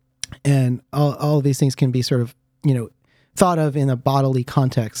 And all of these things can be sort of thought of in a bodily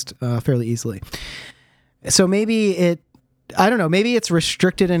context fairly easily. So maybe I don't know, maybe it's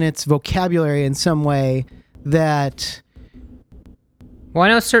restricted in its vocabulary in some way that. Well, I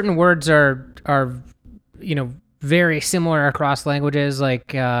know certain words are very similar across languages.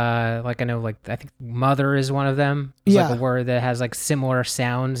 Like I know, I think mother is one of them. It's like a word that has like similar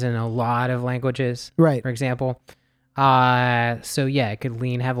sounds in a lot of languages. Right. For example. So yeah, it could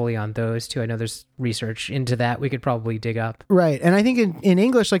lean heavily on those too. I know there's research into that we could probably dig up. Right. And I think in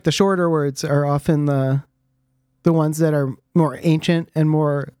English, like the shorter words are often the ones that are more ancient and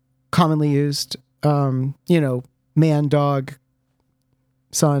more commonly used. Man, dog,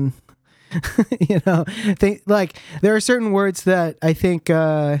 son. There are certain words that I think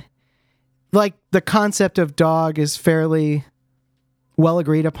like the concept of dog is fairly well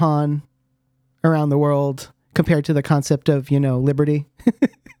agreed upon around the world compared to the concept of liberty.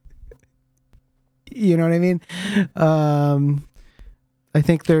 You know what I mean? I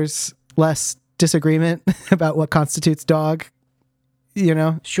think there's less disagreement about what constitutes dog.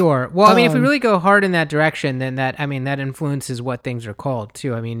 Sure. Well, I mean, if we really go hard in that direction, then that influences what things are called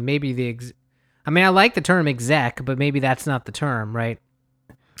too. I mean, maybe I like the term exec, but maybe that's not the term, right?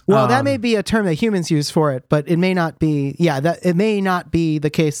 Well, that may be a term that humans use for it, but it may not be. Yeah, it may not be the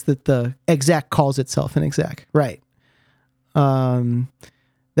case that the exec calls itself an exec, right?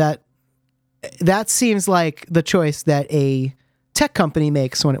 That seems like the choice that a tech company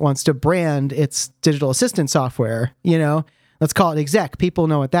makes when it wants to brand its digital assistant software. Let's call it exec. People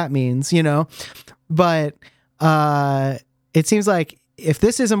know what that means, But it seems like if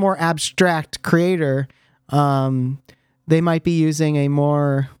this is a more abstract creator, they might be using a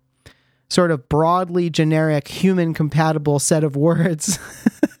more sort of broadly generic human compatible set of words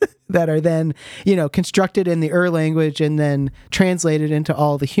that are then, constructed in the language and then translated into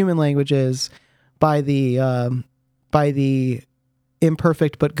all the human languages. by the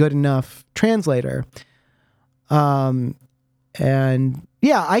imperfect but good enough translator. And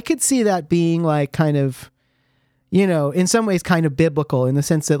yeah, I could see that being like kind of, you know, in some ways kind of biblical, in the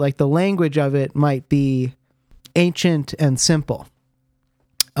sense that like the language of it might be ancient and simple,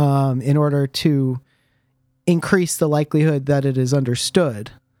 in order to increase the likelihood that it is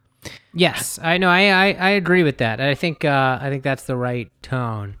understood. Yes, I know. I agree with that. I think that's the right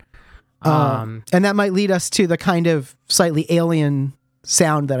tone. And that might lead us to the kind of slightly alien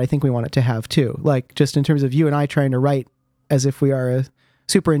sound that I think we want it to have too. Like just in terms of you and I trying to write as if we are a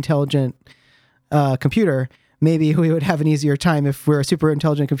super intelligent computer, maybe we would have an easier time if we're a super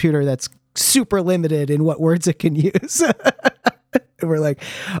intelligent computer that's super limited in what words it can use. We're like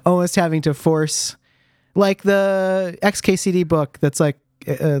almost having to force, like the XKCD book that's like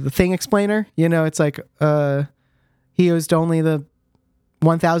the Thing Explainer, you know, it's like he used only the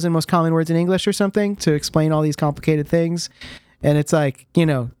 1,000 most common words in English or something to explain all these complicated things. And it's like, you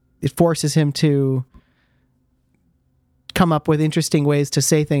know, it forces him to come up with interesting ways to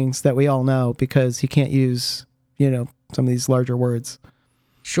say things that we all know because he can't use, you know, some of these larger words.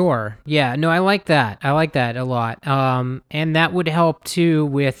 Sure. Yeah. No, I like that. I like that a lot. And that would help too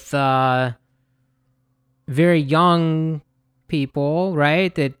with very young people,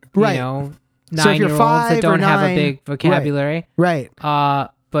 right? That, you know, 9-year-olds that don't have a big vocabulary. Right.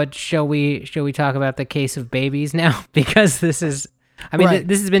 But shall we talk about the case of babies now? Because this is, I mean,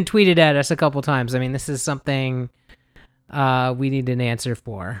 this has been tweeted at us a couple times. I mean, this is something we need an answer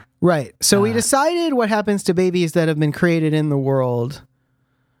for. Right. So we decided what happens to babies that have been created in the world,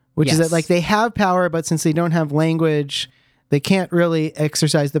 which is that like they have power, but since they don't have language, they can't really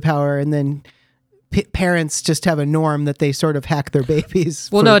exercise the power. And then parents just have a norm that they sort of hack their babies.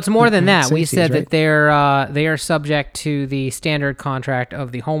 Well, no, it's more than that. We said that they are subject to the standard contract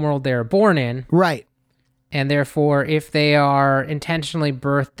of the homeworld they're born in. Right. And therefore, if they are intentionally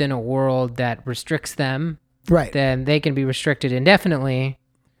birthed in a world that restricts them, right, then they can be restricted indefinitely.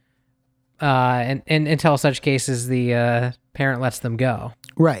 And until such cases the parent lets them go.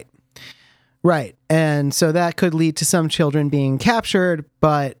 Right. Right. And so that could lead to some children being captured,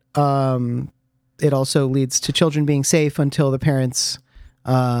 but it also leads to children being safe until the parents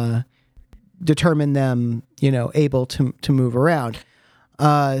determine them, you know, able to move around.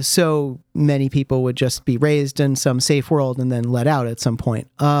 So many people would just be raised in some safe world and then let out at some point.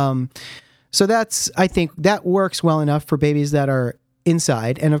 So that's, I think that works well enough for babies that are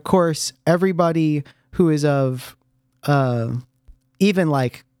inside. And of course, everybody who is of even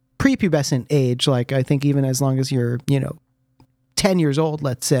like prepubescent age, like I think even as long as you're, you know, 10 years old,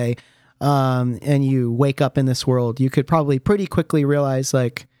 let's say, and you wake up in this world, you could probably pretty quickly realize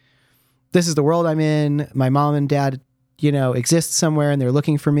like, this is the world I'm in. My mom and dad, you know, exist somewhere and they're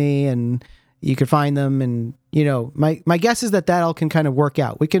looking for me, and you could find them. And, you know, my guess is that all can kind of work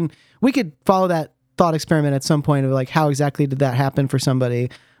out. We could follow that thought experiment at some point of like, how exactly did that happen for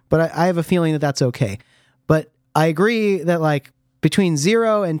somebody? But I have a feeling that that's okay. But I agree that like between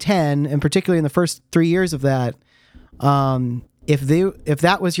 0 and 10, and particularly in the first 3 years of that, if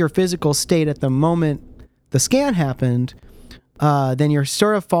that was your physical state at the moment the scan happened, then you're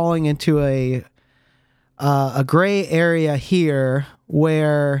sort of falling into a gray area here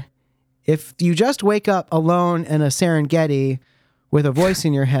where if you just wake up alone in a Serengeti with a voice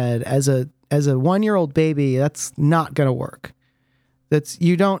in your head as a 1-year-old baby, that's not going to work.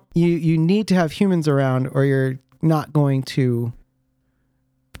 You need to have humans around or you're not going to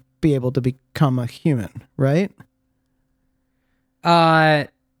be able to become a human, right? Yeah,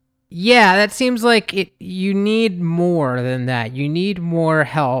 that seems like it. You need more than that. You need more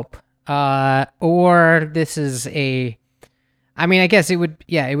help. Or this is I mean, I guess it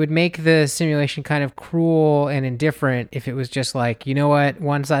would make the simulation kind of cruel and indifferent if it was just like, you know what,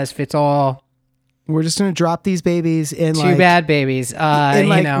 one size fits all. We're just going to drop these babies in two bad babies, in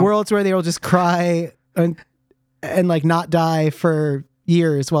like worlds where they will just cry and like not die for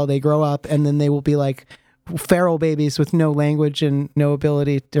years while they grow up. And then they will be like feral babies with no language and no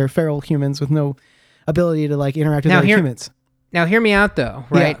ability, or feral humans with no ability to like interact with other humans. Now hear me out though,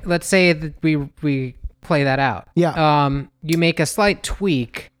 right? Yeah. Let's say that we play that out. Yeah. You make a slight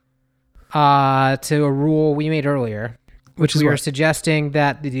tweak to a rule we made earlier, which we were suggesting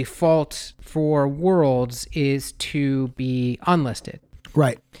that the default for worlds is to be unlisted.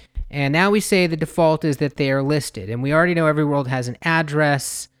 Right. And now we say the default is that they are listed, and we already know every world has an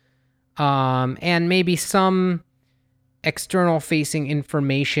address, and maybe some external facing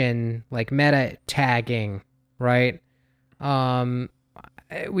information like meta tagging, right?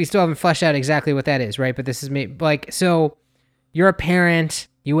 We still haven't fleshed out exactly what that is, right? But this is like, so you're a parent,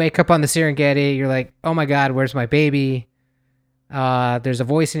 you wake up on the Serengeti, you're like, oh my God, where's my baby? There's a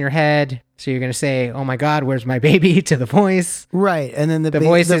voice in your head. So you're going to say, oh my God, where's my baby to the voice? Right. And then the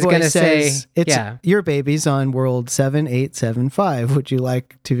voice is going to say, your baby's on world 7875. Would you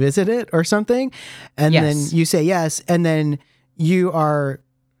like to visit it or something? And then you say yes. And then you are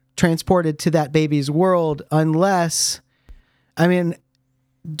transported to that baby's world unless, does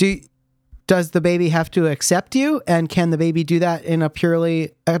the baby have to accept you? And can the baby do that in a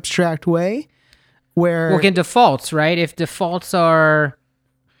purely abstract way? In defaults, right? If defaults are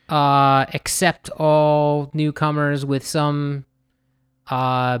accept all newcomers with some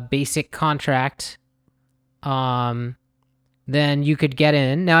basic contract, then you could get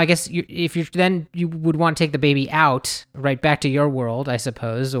in. Now, I guess you would want to take the baby out, right, back to your world, I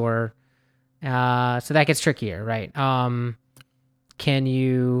suppose, or so that gets trickier, right? Can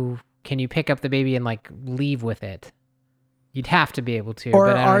you pick up the baby and like leave with it? You'd have to be able to,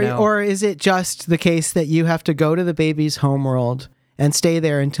 but I don't know. Or is it just the case that you have to go to the baby's homeworld and stay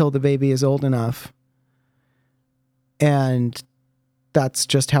there until the baby is old enough? And that's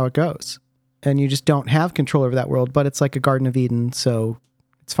just how it goes. And you just don't have control over that world, but it's like a Garden of Eden, so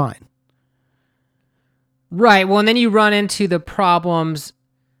it's fine. Right. Well, and then you run into the problems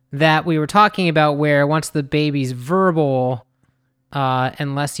that we were talking about where once the baby's verbal,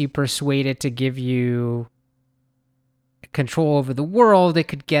 unless you persuade it to give you control over the world, it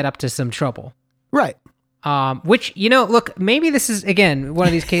could get up to some trouble. Right. Which, look, maybe this is, again, one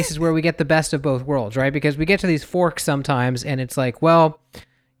of these cases where we get the best of both worlds, right? Because we get to these forks sometimes and it's like, well,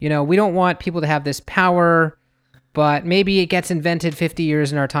 we don't want people to have this power, but maybe it gets invented 50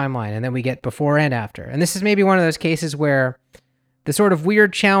 years in our timeline and then we get before and after. And this is maybe one of those cases where the sort of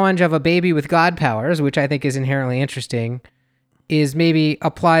weird challenge of a baby with God powers, which I think is inherently interesting, is maybe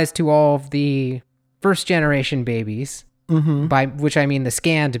applies to all of the first generation babies. Mm-hmm. By which I mean the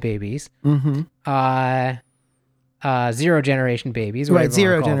scanned babies, mm-hmm. Zero generation babies, right?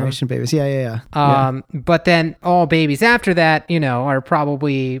 Zero generation babies, yeah. But then all babies after that, are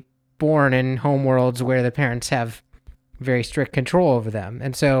probably born in homeworlds where the parents have very strict control over them,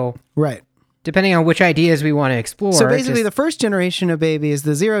 and so right. Depending on which ideas we want to explore. So basically, the first generation of babies,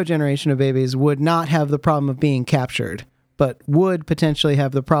 the zero generation of babies, would not have the problem of being captured, but would potentially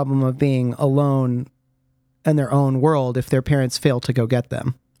have the problem of being alone in their own world if their parents fail to go get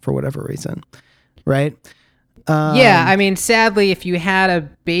them for whatever reason, right? Sadly, if you had a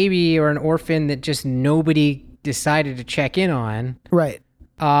baby or an orphan that just nobody decided to check in on, right?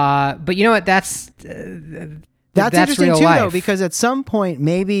 But you know what? That's interesting real too, life. though, because at some point,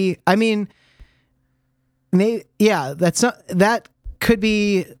 that could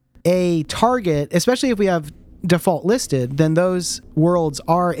be a target, especially if we have default listed, then those worlds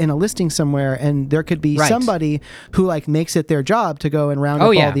are in a listing somewhere, and there could be somebody who like makes it their job to go and round up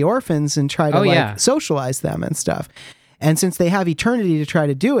all the orphans and try to socialize them and stuff. And since they have eternity to try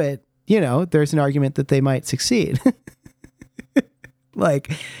to do it, there's an argument that they might succeed.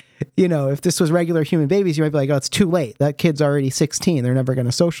 If this was regular human babies, you might be like, oh, it's too late. That kid's already 16. They're never going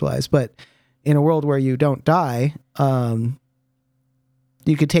to socialize. But in a world where you don't die,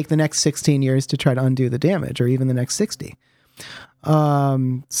 you could take the next 16 years to try to undo the damage, or even the next 60.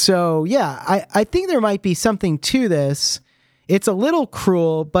 I think there might be something to this. It's a little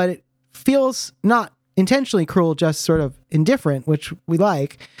cruel, but it feels not intentionally cruel, just sort of indifferent, which we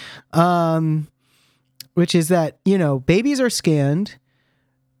like, which is that, babies are scanned.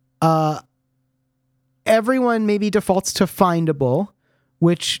 Everyone maybe defaults to findable,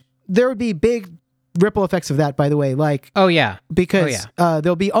 which there would be big ripple effects of that, by the way, because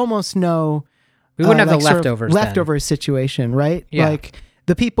there'll be almost no we wouldn't have the leftovers situation, right? Like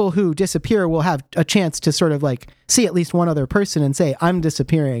the people who disappear will have a chance to sort of like see at least one other person and say, I'm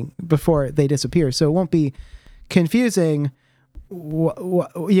disappearing, before they disappear. So it won't be confusing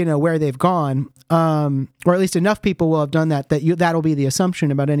where they've gone, or at least enough people will have done that'll be the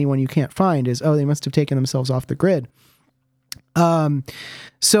assumption about anyone you can't find is, oh, they must have taken themselves off the grid. So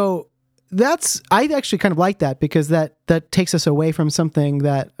I actually kind of like that, because that takes us away from something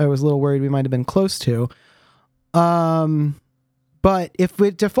that I was a little worried we might have been close to. But if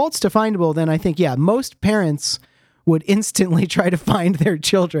it defaults to findable, then I think, most parents would instantly try to find their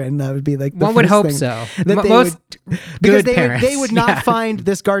children. That would be like the one would hope thing so. Because they would not find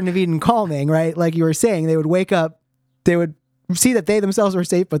this Garden of Eden calming, right? Like you were saying, they would wake up, they would see that they themselves were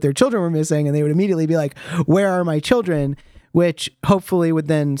safe, but their children were missing, and they would immediately be like, where are my children? Which hopefully would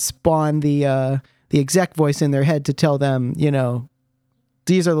then spawn the exec voice in their head to tell them,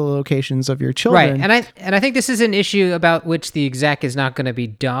 these are the locations of your children. Right. And I think this is an issue about which the exec is not going to be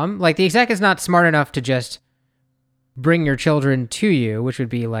dumb. Like the exec is not smart enough to just bring your children to you, which would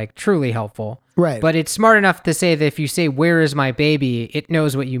be like truly helpful. Right. But it's smart enough to say that if you say, "Where is my baby?" it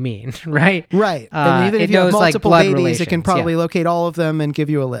knows what you mean, right? Right. And even if you have multiple babies, it can probably locate all of them and give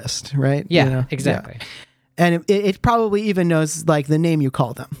you a list, right? Yeah, exactly. Yeah. And it probably even knows like the name you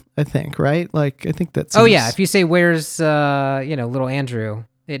call them, I think, right? Like, I think that's... Oh, yeah. If you say, "Where's, little Andrew?"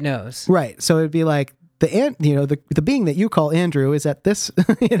 it knows. Right. So it'd be like, the being that you call Andrew is at this,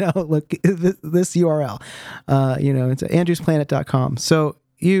 look, this URL, it's at andrewsplanet.com. So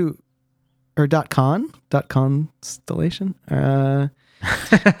or .constellation.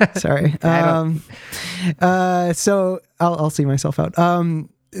 Sorry. So I'll see myself out.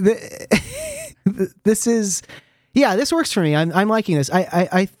 This is, this works for me. I'm liking this.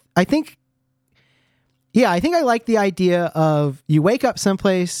 I think I like the idea of you wake up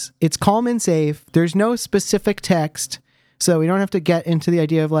someplace, it's calm and safe. There's no specific text. So we don't have to get into the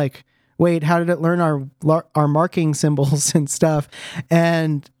idea of like, wait, how did it learn our marking symbols and stuff?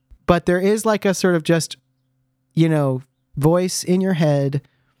 But there is like a sort of just, voice in your head,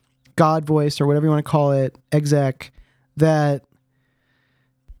 God voice or whatever you want to call it, exec, that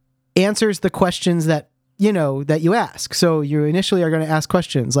answers the questions that you ask. So you initially are going to ask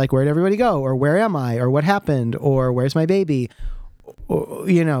questions like, where did everybody go? Or where am I? Or what happened? Or where's my baby?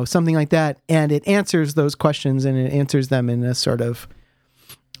 Or, something like that. And it answers those questions, and it answers them in a sort of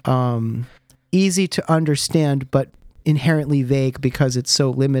easy to understand, but inherently vague because it's so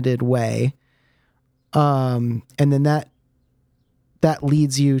limited way. And then that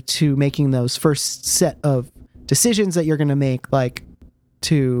leads you to making those first set of decisions that you're going to make, like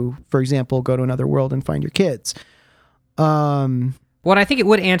to, for example, go to another world and find your kids. Well, I think it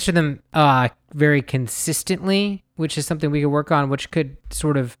would answer them very consistently, which is something we could work on, which could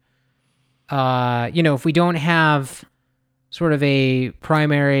sort of, if we don't have sort of a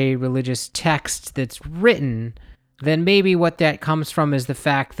primary religious text that's written, then maybe what that comes from is the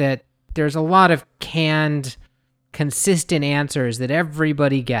fact that there's a lot of canned, consistent answers that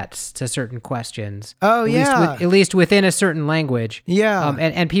everybody gets to certain questions. Oh, at least within a certain language. Yeah.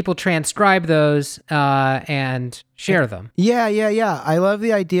 And people transcribe those and share them. Yeah. I love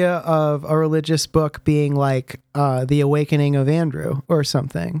the idea of a religious book being like The Awakening of Andrew or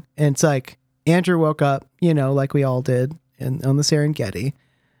something. And it's like, Andrew woke up, like we all did on the Serengeti.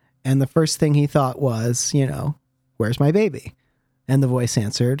 And the first thing he thought was, where's my baby? And the voice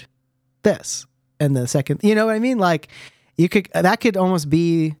answered, this. And the second, you know what I mean? Like that could almost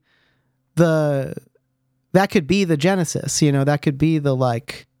be the Genesis, that could be the,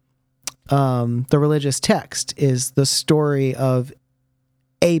 like, the religious text is the story of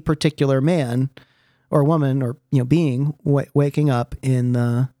a particular man or woman or, being waking up in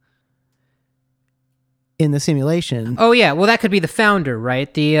the simulation. Oh yeah, well that could be the founder,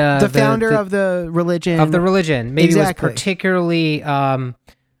 right? The founder of the religion. Maybe exactly. Was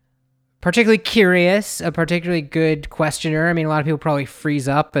particularly curious, a particularly good questioner. I mean, a lot of people probably freeze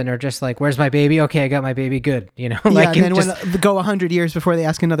up and are just like, "Where's my baby? Okay, I got my baby. Good." Like, and then go 100 years before they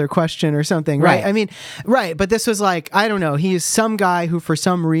ask another question or something, right? I mean, right. But this was like, I don't know. He's some guy who, for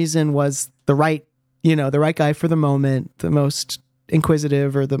some reason, was the right guy for the moment, the most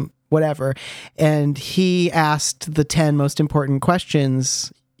inquisitive or the whatever, and he asked the 10 most important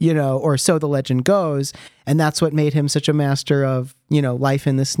questions. Or so the legend goes, and that's what made him such a master of life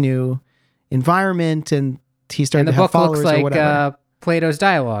in this new environment, and he started to have followers. And the book looks like Plato's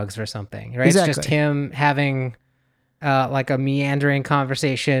Dialogues or something, right? Exactly. It's just him having like a meandering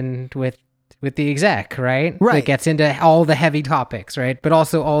conversation with the exec, right? Right. That gets into all the heavy topics, right? But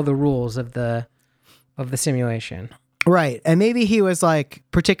also all the rules of the simulation. Right. And maybe he was like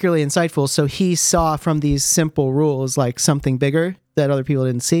particularly insightful, so he saw from these simple rules like something bigger that other people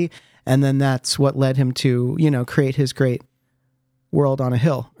didn't see, and then that's what led him to, create his great world on a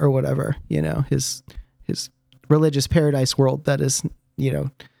hill or whatever, his religious paradise world that is,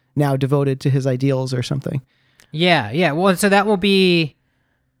 now devoted to his ideals or something. Yeah. Well, so that will be,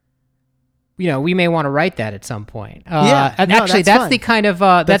 we may want to write that at some point. Actually, that's the kind of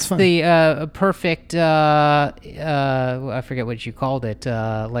that's fun. the perfect. I forget what you called it.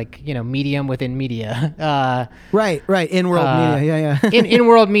 Medium within media. Right. In world media. Yeah. in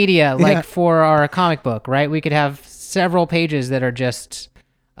world media, like for our comic book, right? We could have several pages that are just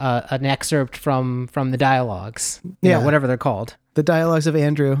an excerpt from the dialogues. Whatever they're called. The dialogues of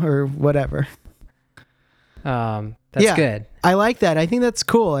Andrew or whatever. That's good. I like that. I think that's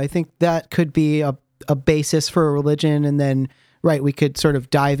cool. I think that could be a basis for a religion, and then we could sort of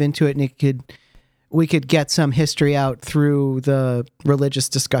dive into it, and we could get some history out through the religious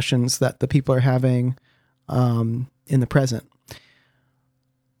discussions that the people are having in the present.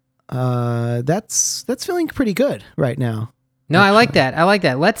 That's feeling pretty good right now. No, actually. I like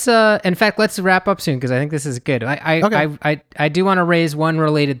that. Let's in fact, let's wrap up soon because I think this is good. I do want to raise one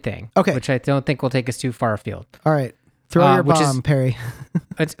related thing, which I don't think will take us too far afield. All right. Throw your bomb, Perry.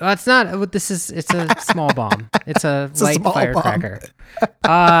 It's not. It's a small bomb. It's a light firecracker.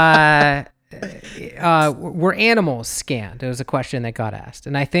 Were animals scanned? It was a question that got asked,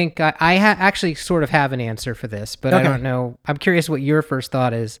 and I think I actually sort of have an answer for this, but I don't know. I'm curious what your first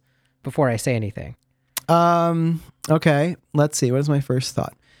thought is before I say anything. Okay. Let's see. What is my first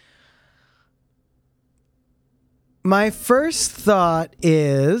thought? My first thought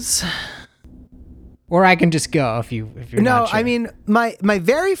is. Or I can just go if you're not sure. I mean, my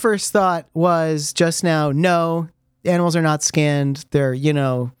very first thought was just now, no, animals are not scanned. There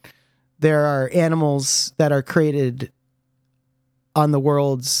are animals that are created on the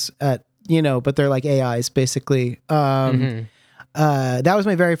worlds but they're like AIs basically. That was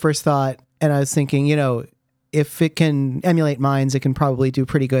my very first thought. And I was thinking, if it can emulate minds, it can probably do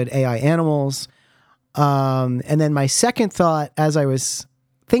pretty good AI animals. And then my second thought, as I was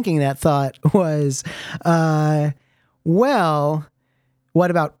thinking that thought, was, well,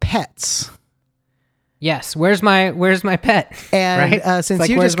 what about pets? Yes. Where's my pet? And right? Since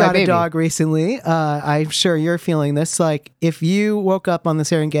you just got a dog recently, I'm sure you're feeling this. Like if you woke up on the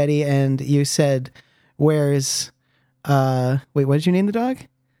Serengeti and you said, "Where's wait, what did you name the dog?"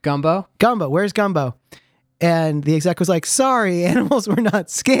 Gumbo. Gumbo. Where's Gumbo? And the exec was like, "Sorry, animals were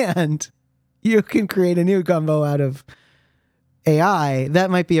not scanned. You can create a new Gumbo out of AI." That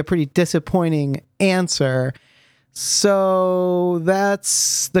might be a pretty disappointing answer. So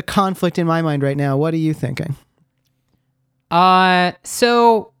that's the conflict in my mind right now. What are you thinking? That's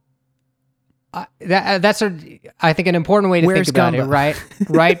I think an important way to think about it, right?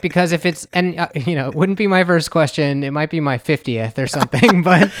 Right, because if it's it wouldn't be my first question. It might be my 50th or something.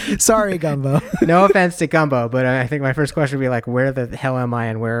 But sorry, Gumbo. No offense to Gumbo, but I think my first question would be like, where the hell am I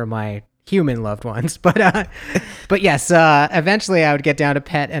and where are my human loved ones? But yes, eventually I would get down to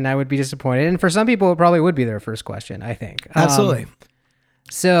pet and I would be disappointed. And for some people, it probably would be their first question, I think. Absolutely.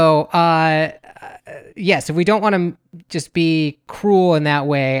 Yes, if we don't want to just be cruel in that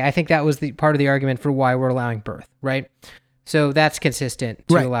way, I think that was the part of the argument for why we're allowing birth, right? So that's consistent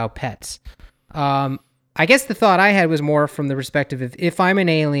to allow pets. I guess the thought I had was more from the perspective of if I'm an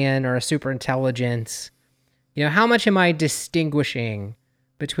alien or a super intelligence, how much am I distinguishing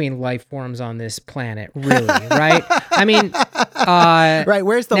between life forms on this planet, really, right? I mean, right.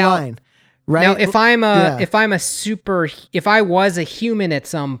 Where's the line? Right. Now, if I was a human at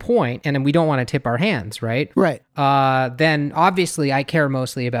some point, and we don't want to tip our hands, right? Right. Then obviously I care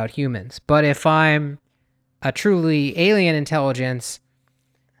mostly about humans. But if I'm a truly alien intelligence,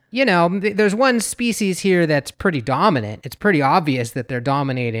 there's one species here that's pretty dominant. It's pretty obvious that they're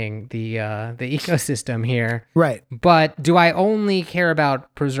dominating the ecosystem here. Right. But do I only care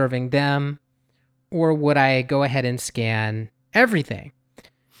about preserving them, or would I go ahead and scan everything?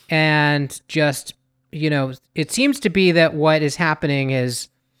 And just, it seems to be that what is happening is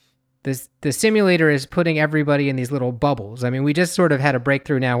the simulator is putting everybody in these little bubbles. I mean, we just sort of had a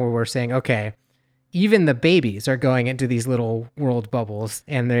breakthrough now where we're saying, okay, even the babies are going into these little world bubbles,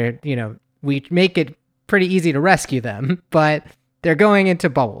 and they're, we make it pretty easy to rescue them, but they're going into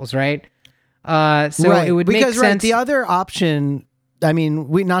bubbles, right? It would make sense. Right, the other option, I mean,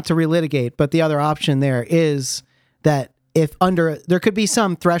 not to relitigate, but the other option there is that if there could be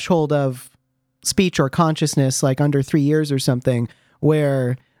some threshold of speech or consciousness, like under 3 years or something,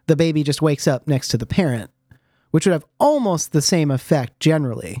 where the baby just wakes up next to the parent, which would have almost the same effect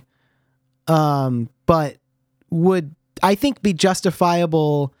generally. But would, I think, be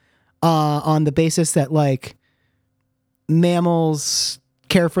justifiable on the basis that, like, mammals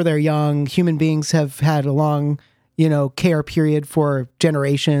care for their young, human beings have had a long, care period for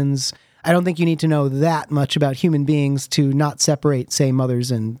generations. I don't think you need to know that much about human beings to not separate, say, mothers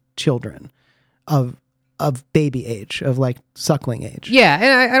and children of baby age, of like suckling age. Yeah,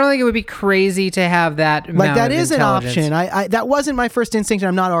 and I don't think it would be crazy to have that amount like that of is an option. I that wasn't my first instinct, and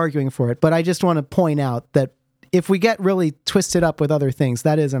I'm not arguing for it, but I just want to point out that if we get really twisted up with other things,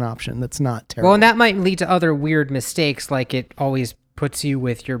 that is an option. That's not terrible. Well, and that might lead to other weird mistakes, like it always puts you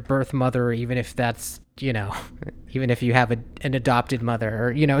with your birth mother, even if that's, even if you have an adopted mother,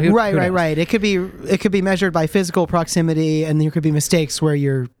 or, who right. It could be measured by physical proximity, and there could be mistakes where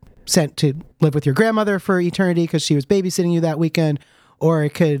you're sent to live with your grandmother for eternity because she was babysitting you that weekend, or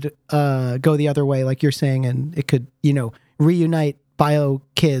it could go the other way, like you're saying, and it could, reunite bio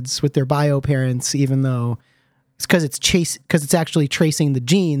kids with their bio parents, even though it's because it's actually tracing the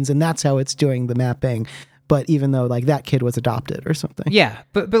genes, and that's how it's doing the mapping. but even though like that kid was adopted or something. Yeah,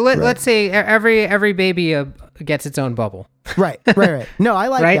 but let's say every baby gets its own bubble. Right. No, I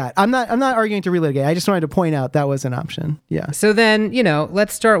like that. I'm not arguing to relitigate. I just wanted to point out that was an option. Yeah. So then,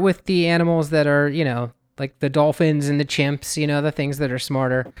 let's start with the animals that are, like the dolphins and the chimps, the things that are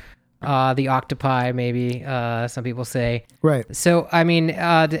smarter. The octopi, maybe, some people say. Right. So, I mean,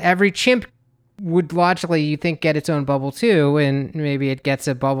 every chimp would logically, you think, get its own bubble too, and maybe it gets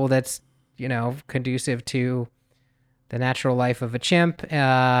a bubble that's, conducive to the natural life of a chimp.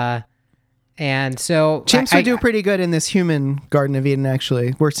 And so chimps would do pretty good in this human Garden of Eden.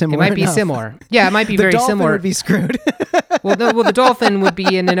 Actually, we're similar. It might be similar. Yeah, it might be very similar. The dolphin would be screwed. well, the dolphin would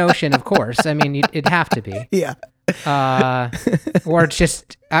be in an ocean, of course. I mean, it'd have to be. Yeah.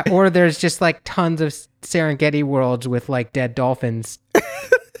 Or there's just like tons of Serengeti worlds with like dead dolphins.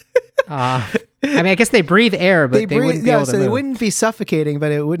 I mean, I guess they breathe air, but they wouldn't be able to move. They wouldn't be suffocating,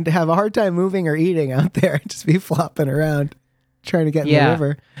 but it wouldn't have a hard time moving or eating out there. Just be flopping around, trying to get in the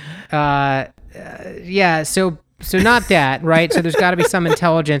river. So not that, right? So there's got to be some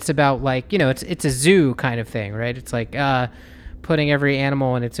intelligence about like, it's a zoo kind of thing, right? It's like putting every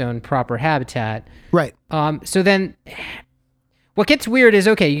animal in its own proper habitat. Right. So then what gets weird is,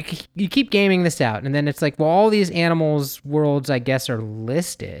 okay, you keep gaming this out, and then it's like, well, all these animals' worlds, I guess, are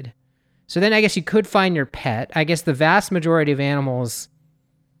listed. So then I guess you could find your pet. I guess the vast majority of animals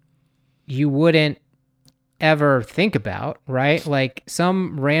you wouldn't ever think about, right? Like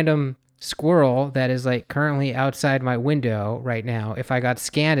some random squirrel that is like currently outside my window right now, if I got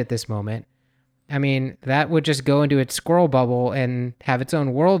scanned at this moment, I mean, that would just go into its squirrel bubble and have its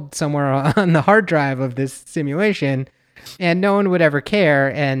own world somewhere on the hard drive of this simulation, and no one would ever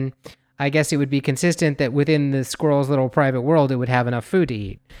care. And I guess it would be consistent that within the squirrel's little private world, it would have enough food to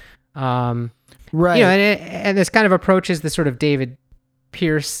eat. Right. And this kind of approaches the sort of David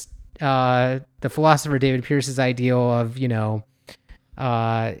Pierce, the philosopher David Pierce's ideal of,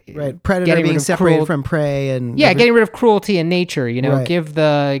 right, predator being separated from prey, and getting rid of cruelty in nature. Right. give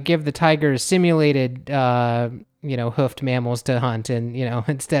the tigers simulated hoofed mammals to hunt, and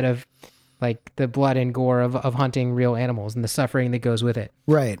instead of like the blood and gore of hunting real animals and the suffering that goes with it.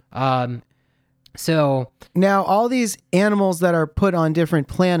 Right. So now all these animals that are put on different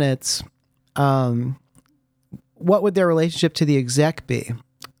planets, what would their relationship to the exec be?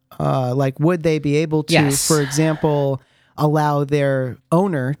 Like, would they be able to, for example, allow their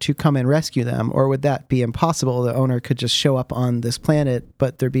owner to come and rescue them, or would that be impossible? The owner could just show up on this planet,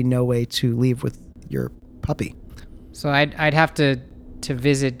 but there'd be no way to leave with your puppy. So I'd have to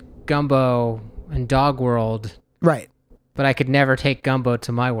visit Gumbo and Dog World, right? But I could never take Gumbo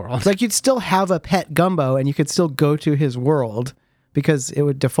to my world. Like, you'd still have a pet Gumbo, and you could still go to his world because it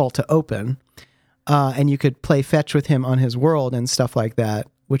would default to open, and you could play fetch with him on his world and stuff like that,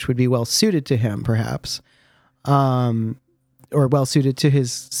 which would be well suited to him, perhaps. Or well suited to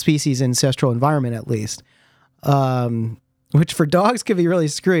his species' ancestral environment, at least. Which for dogs could be really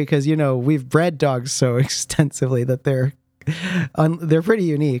screwy because, we've bred dogs so extensively that they're pretty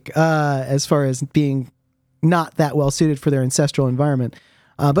unique as far as being not that well suited for their ancestral environment.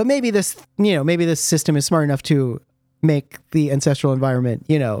 But maybe this system is smart enough to make the ancestral environment,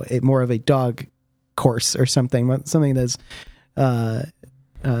 more of a dog course or something that's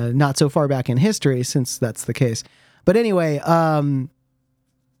not so far back in history, since that's the case. But anyway, in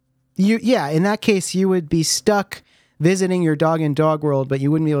that case, you would be stuck visiting your dog in Dog World, but you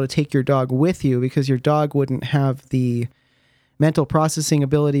wouldn't be able to take your dog with you because your dog wouldn't have the mental processing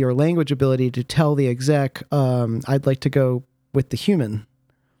ability or language ability to tell the exec, I'd like to go with the human.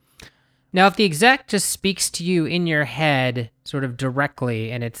 Now, if the exec just speaks to you in your head sort of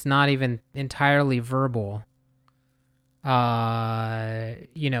directly, and it's not even entirely verbal,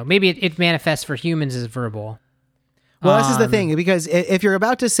 maybe it manifests for humans as verbal. Well, this is the thing, because if you're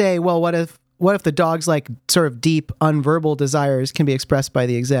about to say, well, what if the dog's like sort of deep, unverbal desires can be expressed by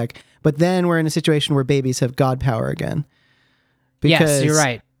the exec, but then we're in a situation where babies have God power again. Yes, you're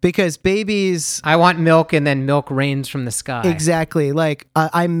right. Because babies... I want milk, and then milk rains from the sky. Exactly. Like,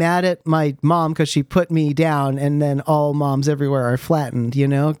 I'm mad at my mom because she put me down, and then all moms everywhere are flattened,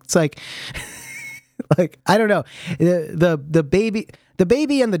 It's like... like, I don't know. The baby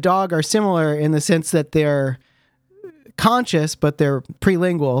and the dog are similar in the sense that they're conscious, but they're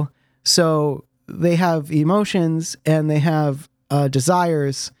prelingual. So they have emotions and they have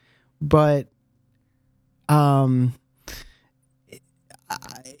desires, but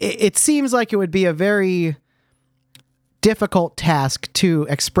it seems like it would be a very difficult task to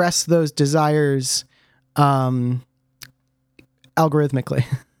express those desires algorithmically.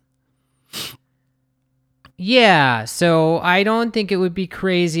 Yeah, so I don't think it would be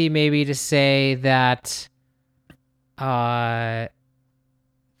crazy maybe to say that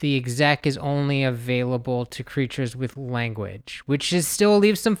the exec is only available to creatures with language, which is still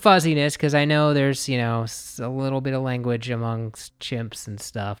leaves some fuzziness because I know there's, a little bit of language amongst chimps and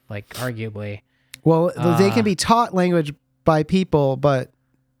stuff, like arguably. Well, they can be taught language by people, but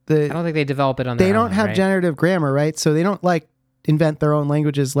I don't think they develop it on their own. They don't have generative grammar, right? So they don't invent their own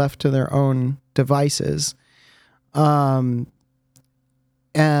languages left to their own devices. And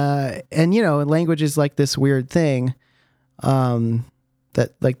language is like this weird thing.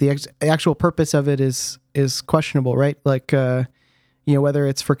 That the actual purpose of it is questionable, right? Whether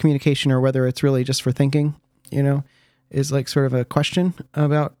it's for communication or whether it's really just for thinking, is like sort of a question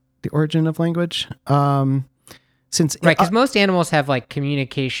about the origin of language. Because most animals have like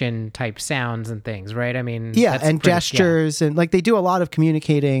communication type sounds and things, right? I mean, and gestures and they do a lot of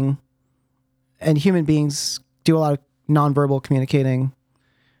communicating, and human beings do a lot of nonverbal communicating.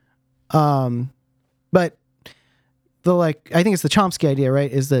 But I think it's the Chomsky idea, right?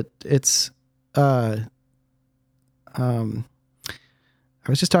 Is that it's, I was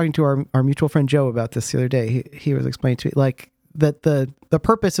just talking to our mutual friend Joe about this the other day. He was explaining to me that the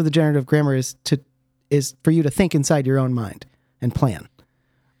purpose of the generative grammar is for you to think inside your own mind and plan,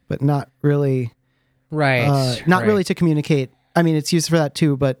 but not really, really to communicate. I mean, it's used for that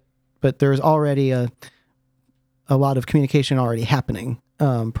too, but there's already a lot of communication already happening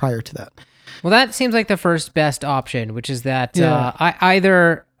prior to that. Well, that seems like the first best option, which is that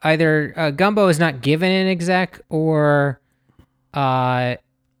either Gumbo is not given an exec, or the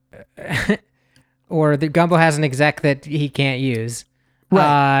Gumbo has an exec that he can't use,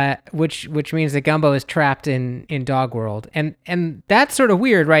 right? Which means that Gumbo is trapped in dog world, and that's sort of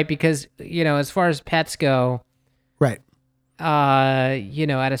weird, right? Because as far as pets go, right?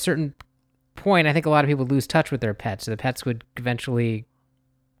 At a certain point, I think a lot of people lose touch with their pets. So the pets would eventually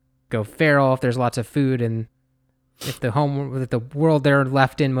go feral if there's lots of food, and if the world they're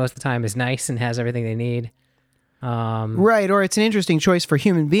left in most of the time is nice and has everything they need. Right, or it's an interesting choice for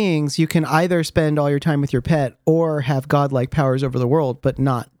human beings. You can either spend all your time with your pet or have godlike powers over the world, but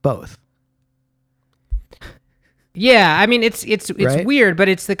not both. Yeah, I mean it's right? weird, but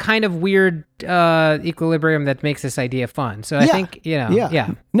it's the kind of weird equilibrium that makes this idea fun. So I think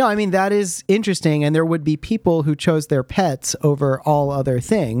yeah. No, I mean that is interesting, and there would be people who chose their pets over all other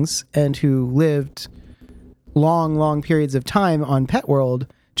things, and who lived long periods of time on Pet World,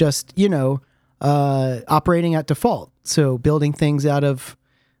 just operating at default. So building things out of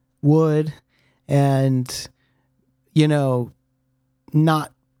wood, and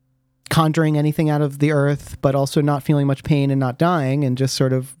not conjuring anything out of the earth, but also not feeling much pain and not dying, and just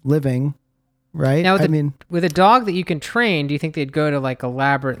sort of living, right? Now, with a dog that you can train, do you think they'd go to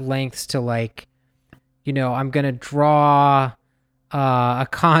elaborate lengths to I'm going to draw a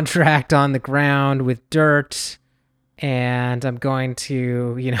contract on the ground with dirt, and I'm going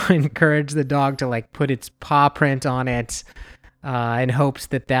to, encourage the dog to put its paw print on it in hopes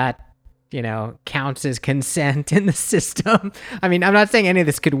that counts as consent in the system? I mean, I'm not saying any of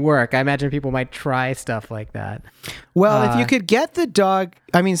this could work. I imagine people might try stuff like that. Well, if you could get the dog,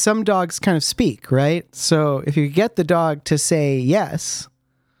 I mean, some dogs kind of speak, right? So if you could get the dog to say yes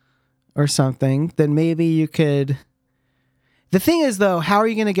or something, then maybe you could. The thing is, though, how are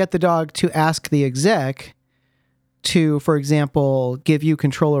you going to get the dog to ask the exec to, for example, give you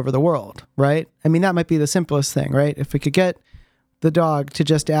control over the world, right? I mean, that might be the simplest thing, right? If we could get the dog to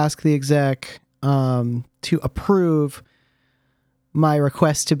just ask the exec to approve my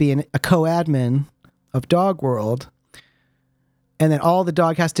request to be a co-admin of Dog World, and then all the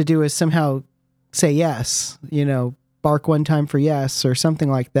dog has to do is somehow say yes, bark one time for yes or something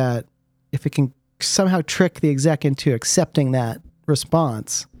like that. If it can somehow trick the exec into accepting that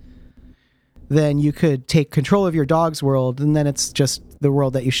response, then you could take control of your dog's world, and then it's just the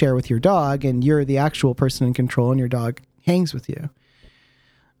world that you share with your dog, and you're the actual person in control, and your dog hangs with you.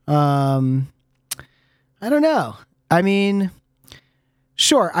 I don't know. I mean,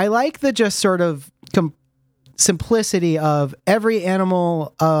 sure, I like the just sort of simplicity of every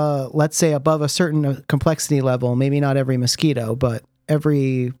animal, let's say above a certain complexity level, maybe not every mosquito, but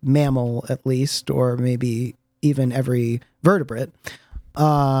every mammal at least, or maybe even every vertebrate,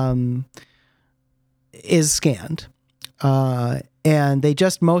 is scanned. And they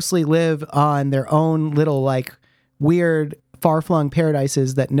just mostly live on their own little weird far-flung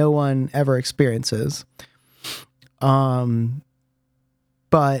paradises that no one ever experiences.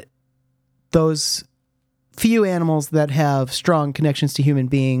 But those few animals that have strong connections to human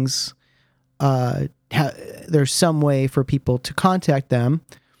beings, there's some way for people to contact them.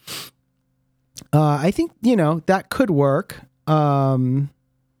 I think, that could work.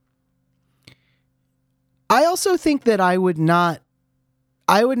 I also think that I would not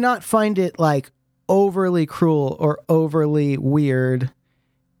find it like overly cruel or overly weird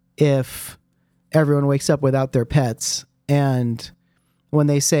if everyone wakes up without their pets, and when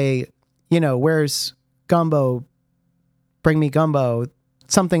they say, where's Gumbo? Bring me Gumbo.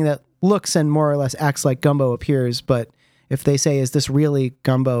 Something that looks and more or less acts like Gumbo appears, but if they say, is this really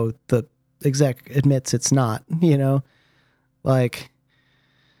Gumbo? The exec admits it's not, like,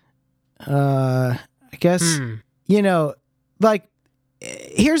 I guess, like,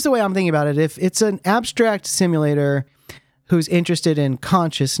 here's the way I'm thinking about it. If it's an abstract simulator who's interested in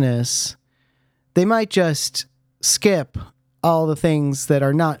consciousness, they might just skip all the things that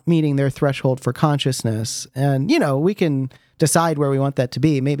are not meeting their threshold for consciousness. And, we can decide where we want that to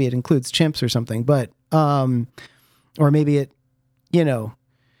be. Maybe it includes chimps or something, but, or maybe it, it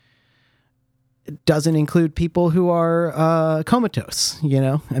doesn't include people who are comatose,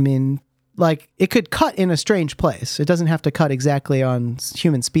 I mean, like, it could cut in a strange place. It doesn't have to cut exactly on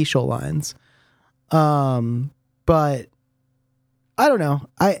human special lines. But I don't know.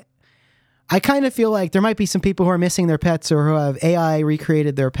 I kind of feel like there might be some people who are missing their pets or who have AI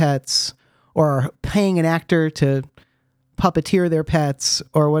recreated their pets or are paying an actor to puppeteer their pets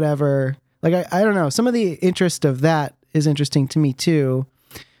or whatever. Like, I don't know. Some of the interest of that is interesting to me too.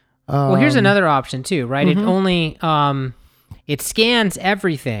 Well, here's another option too, right? Mm-hmm. It only, it scans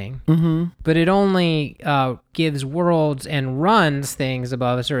everything, mm-hmm. but it only gives worlds and runs things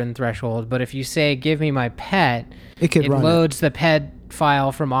above a certain threshold. But if you say, give me my pet, it loads the pet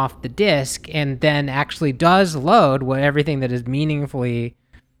file from off the disk and then actually does load everything that is meaningfully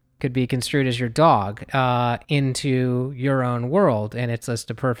could be construed as your dog into your own world, and it's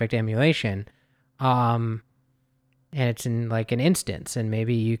just a perfect emulation. And it's in like an instance, and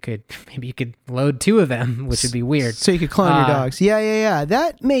maybe you could load two of them, which would be weird. So you could clone your dogs. Yeah.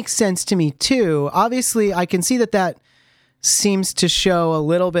 That makes sense to me too. Obviously, I can see that seems to show a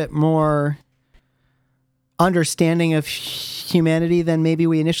little bit more understanding of humanity than maybe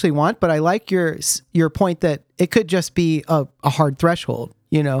we initially want. But I like your point that it could just be a hard threshold.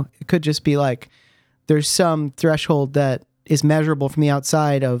 It could just be like there's some threshold that is measurable from the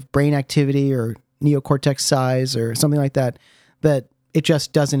outside of brain activity or neocortex size or something like that it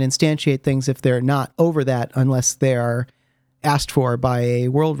just doesn't instantiate things if they're not over that unless they are asked for by a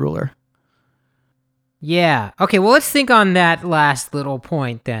world ruler. Yeah. Okay, well, let's think on that last little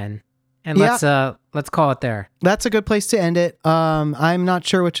point then. And let's call it there. That's a good place to end it. I'm not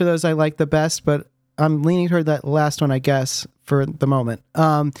sure which of those I like the best, but I'm leaning toward that last one, I guess, for the moment.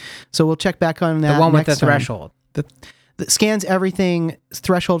 So we'll check back on that. The one with the threshold. That scans everything,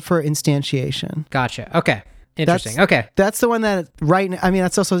 threshold for instantiation. Gotcha. Okay. Interesting. Okay. That's the one that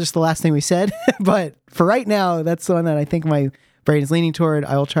that's also just the last thing we said, but for right now, that's the one that I think my brain is leaning toward.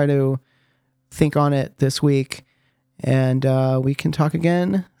 I will try to think on it this week, and we can talk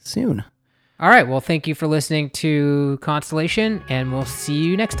again soon. All right. Well, thank you for listening to Constellation, and we'll see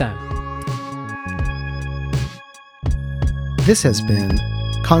you next time. This has been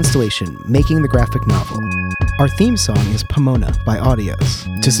Constellation, Making the Graphic Novel. Our theme song is Pomona by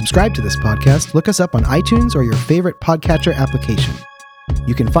Audios. To subscribe to this podcast, look us up on iTunes or your favorite podcatcher application.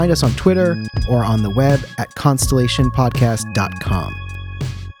 You can find us on Twitter or on the web at constellationpodcast.com.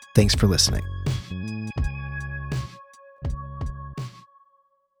 Thanks for listening.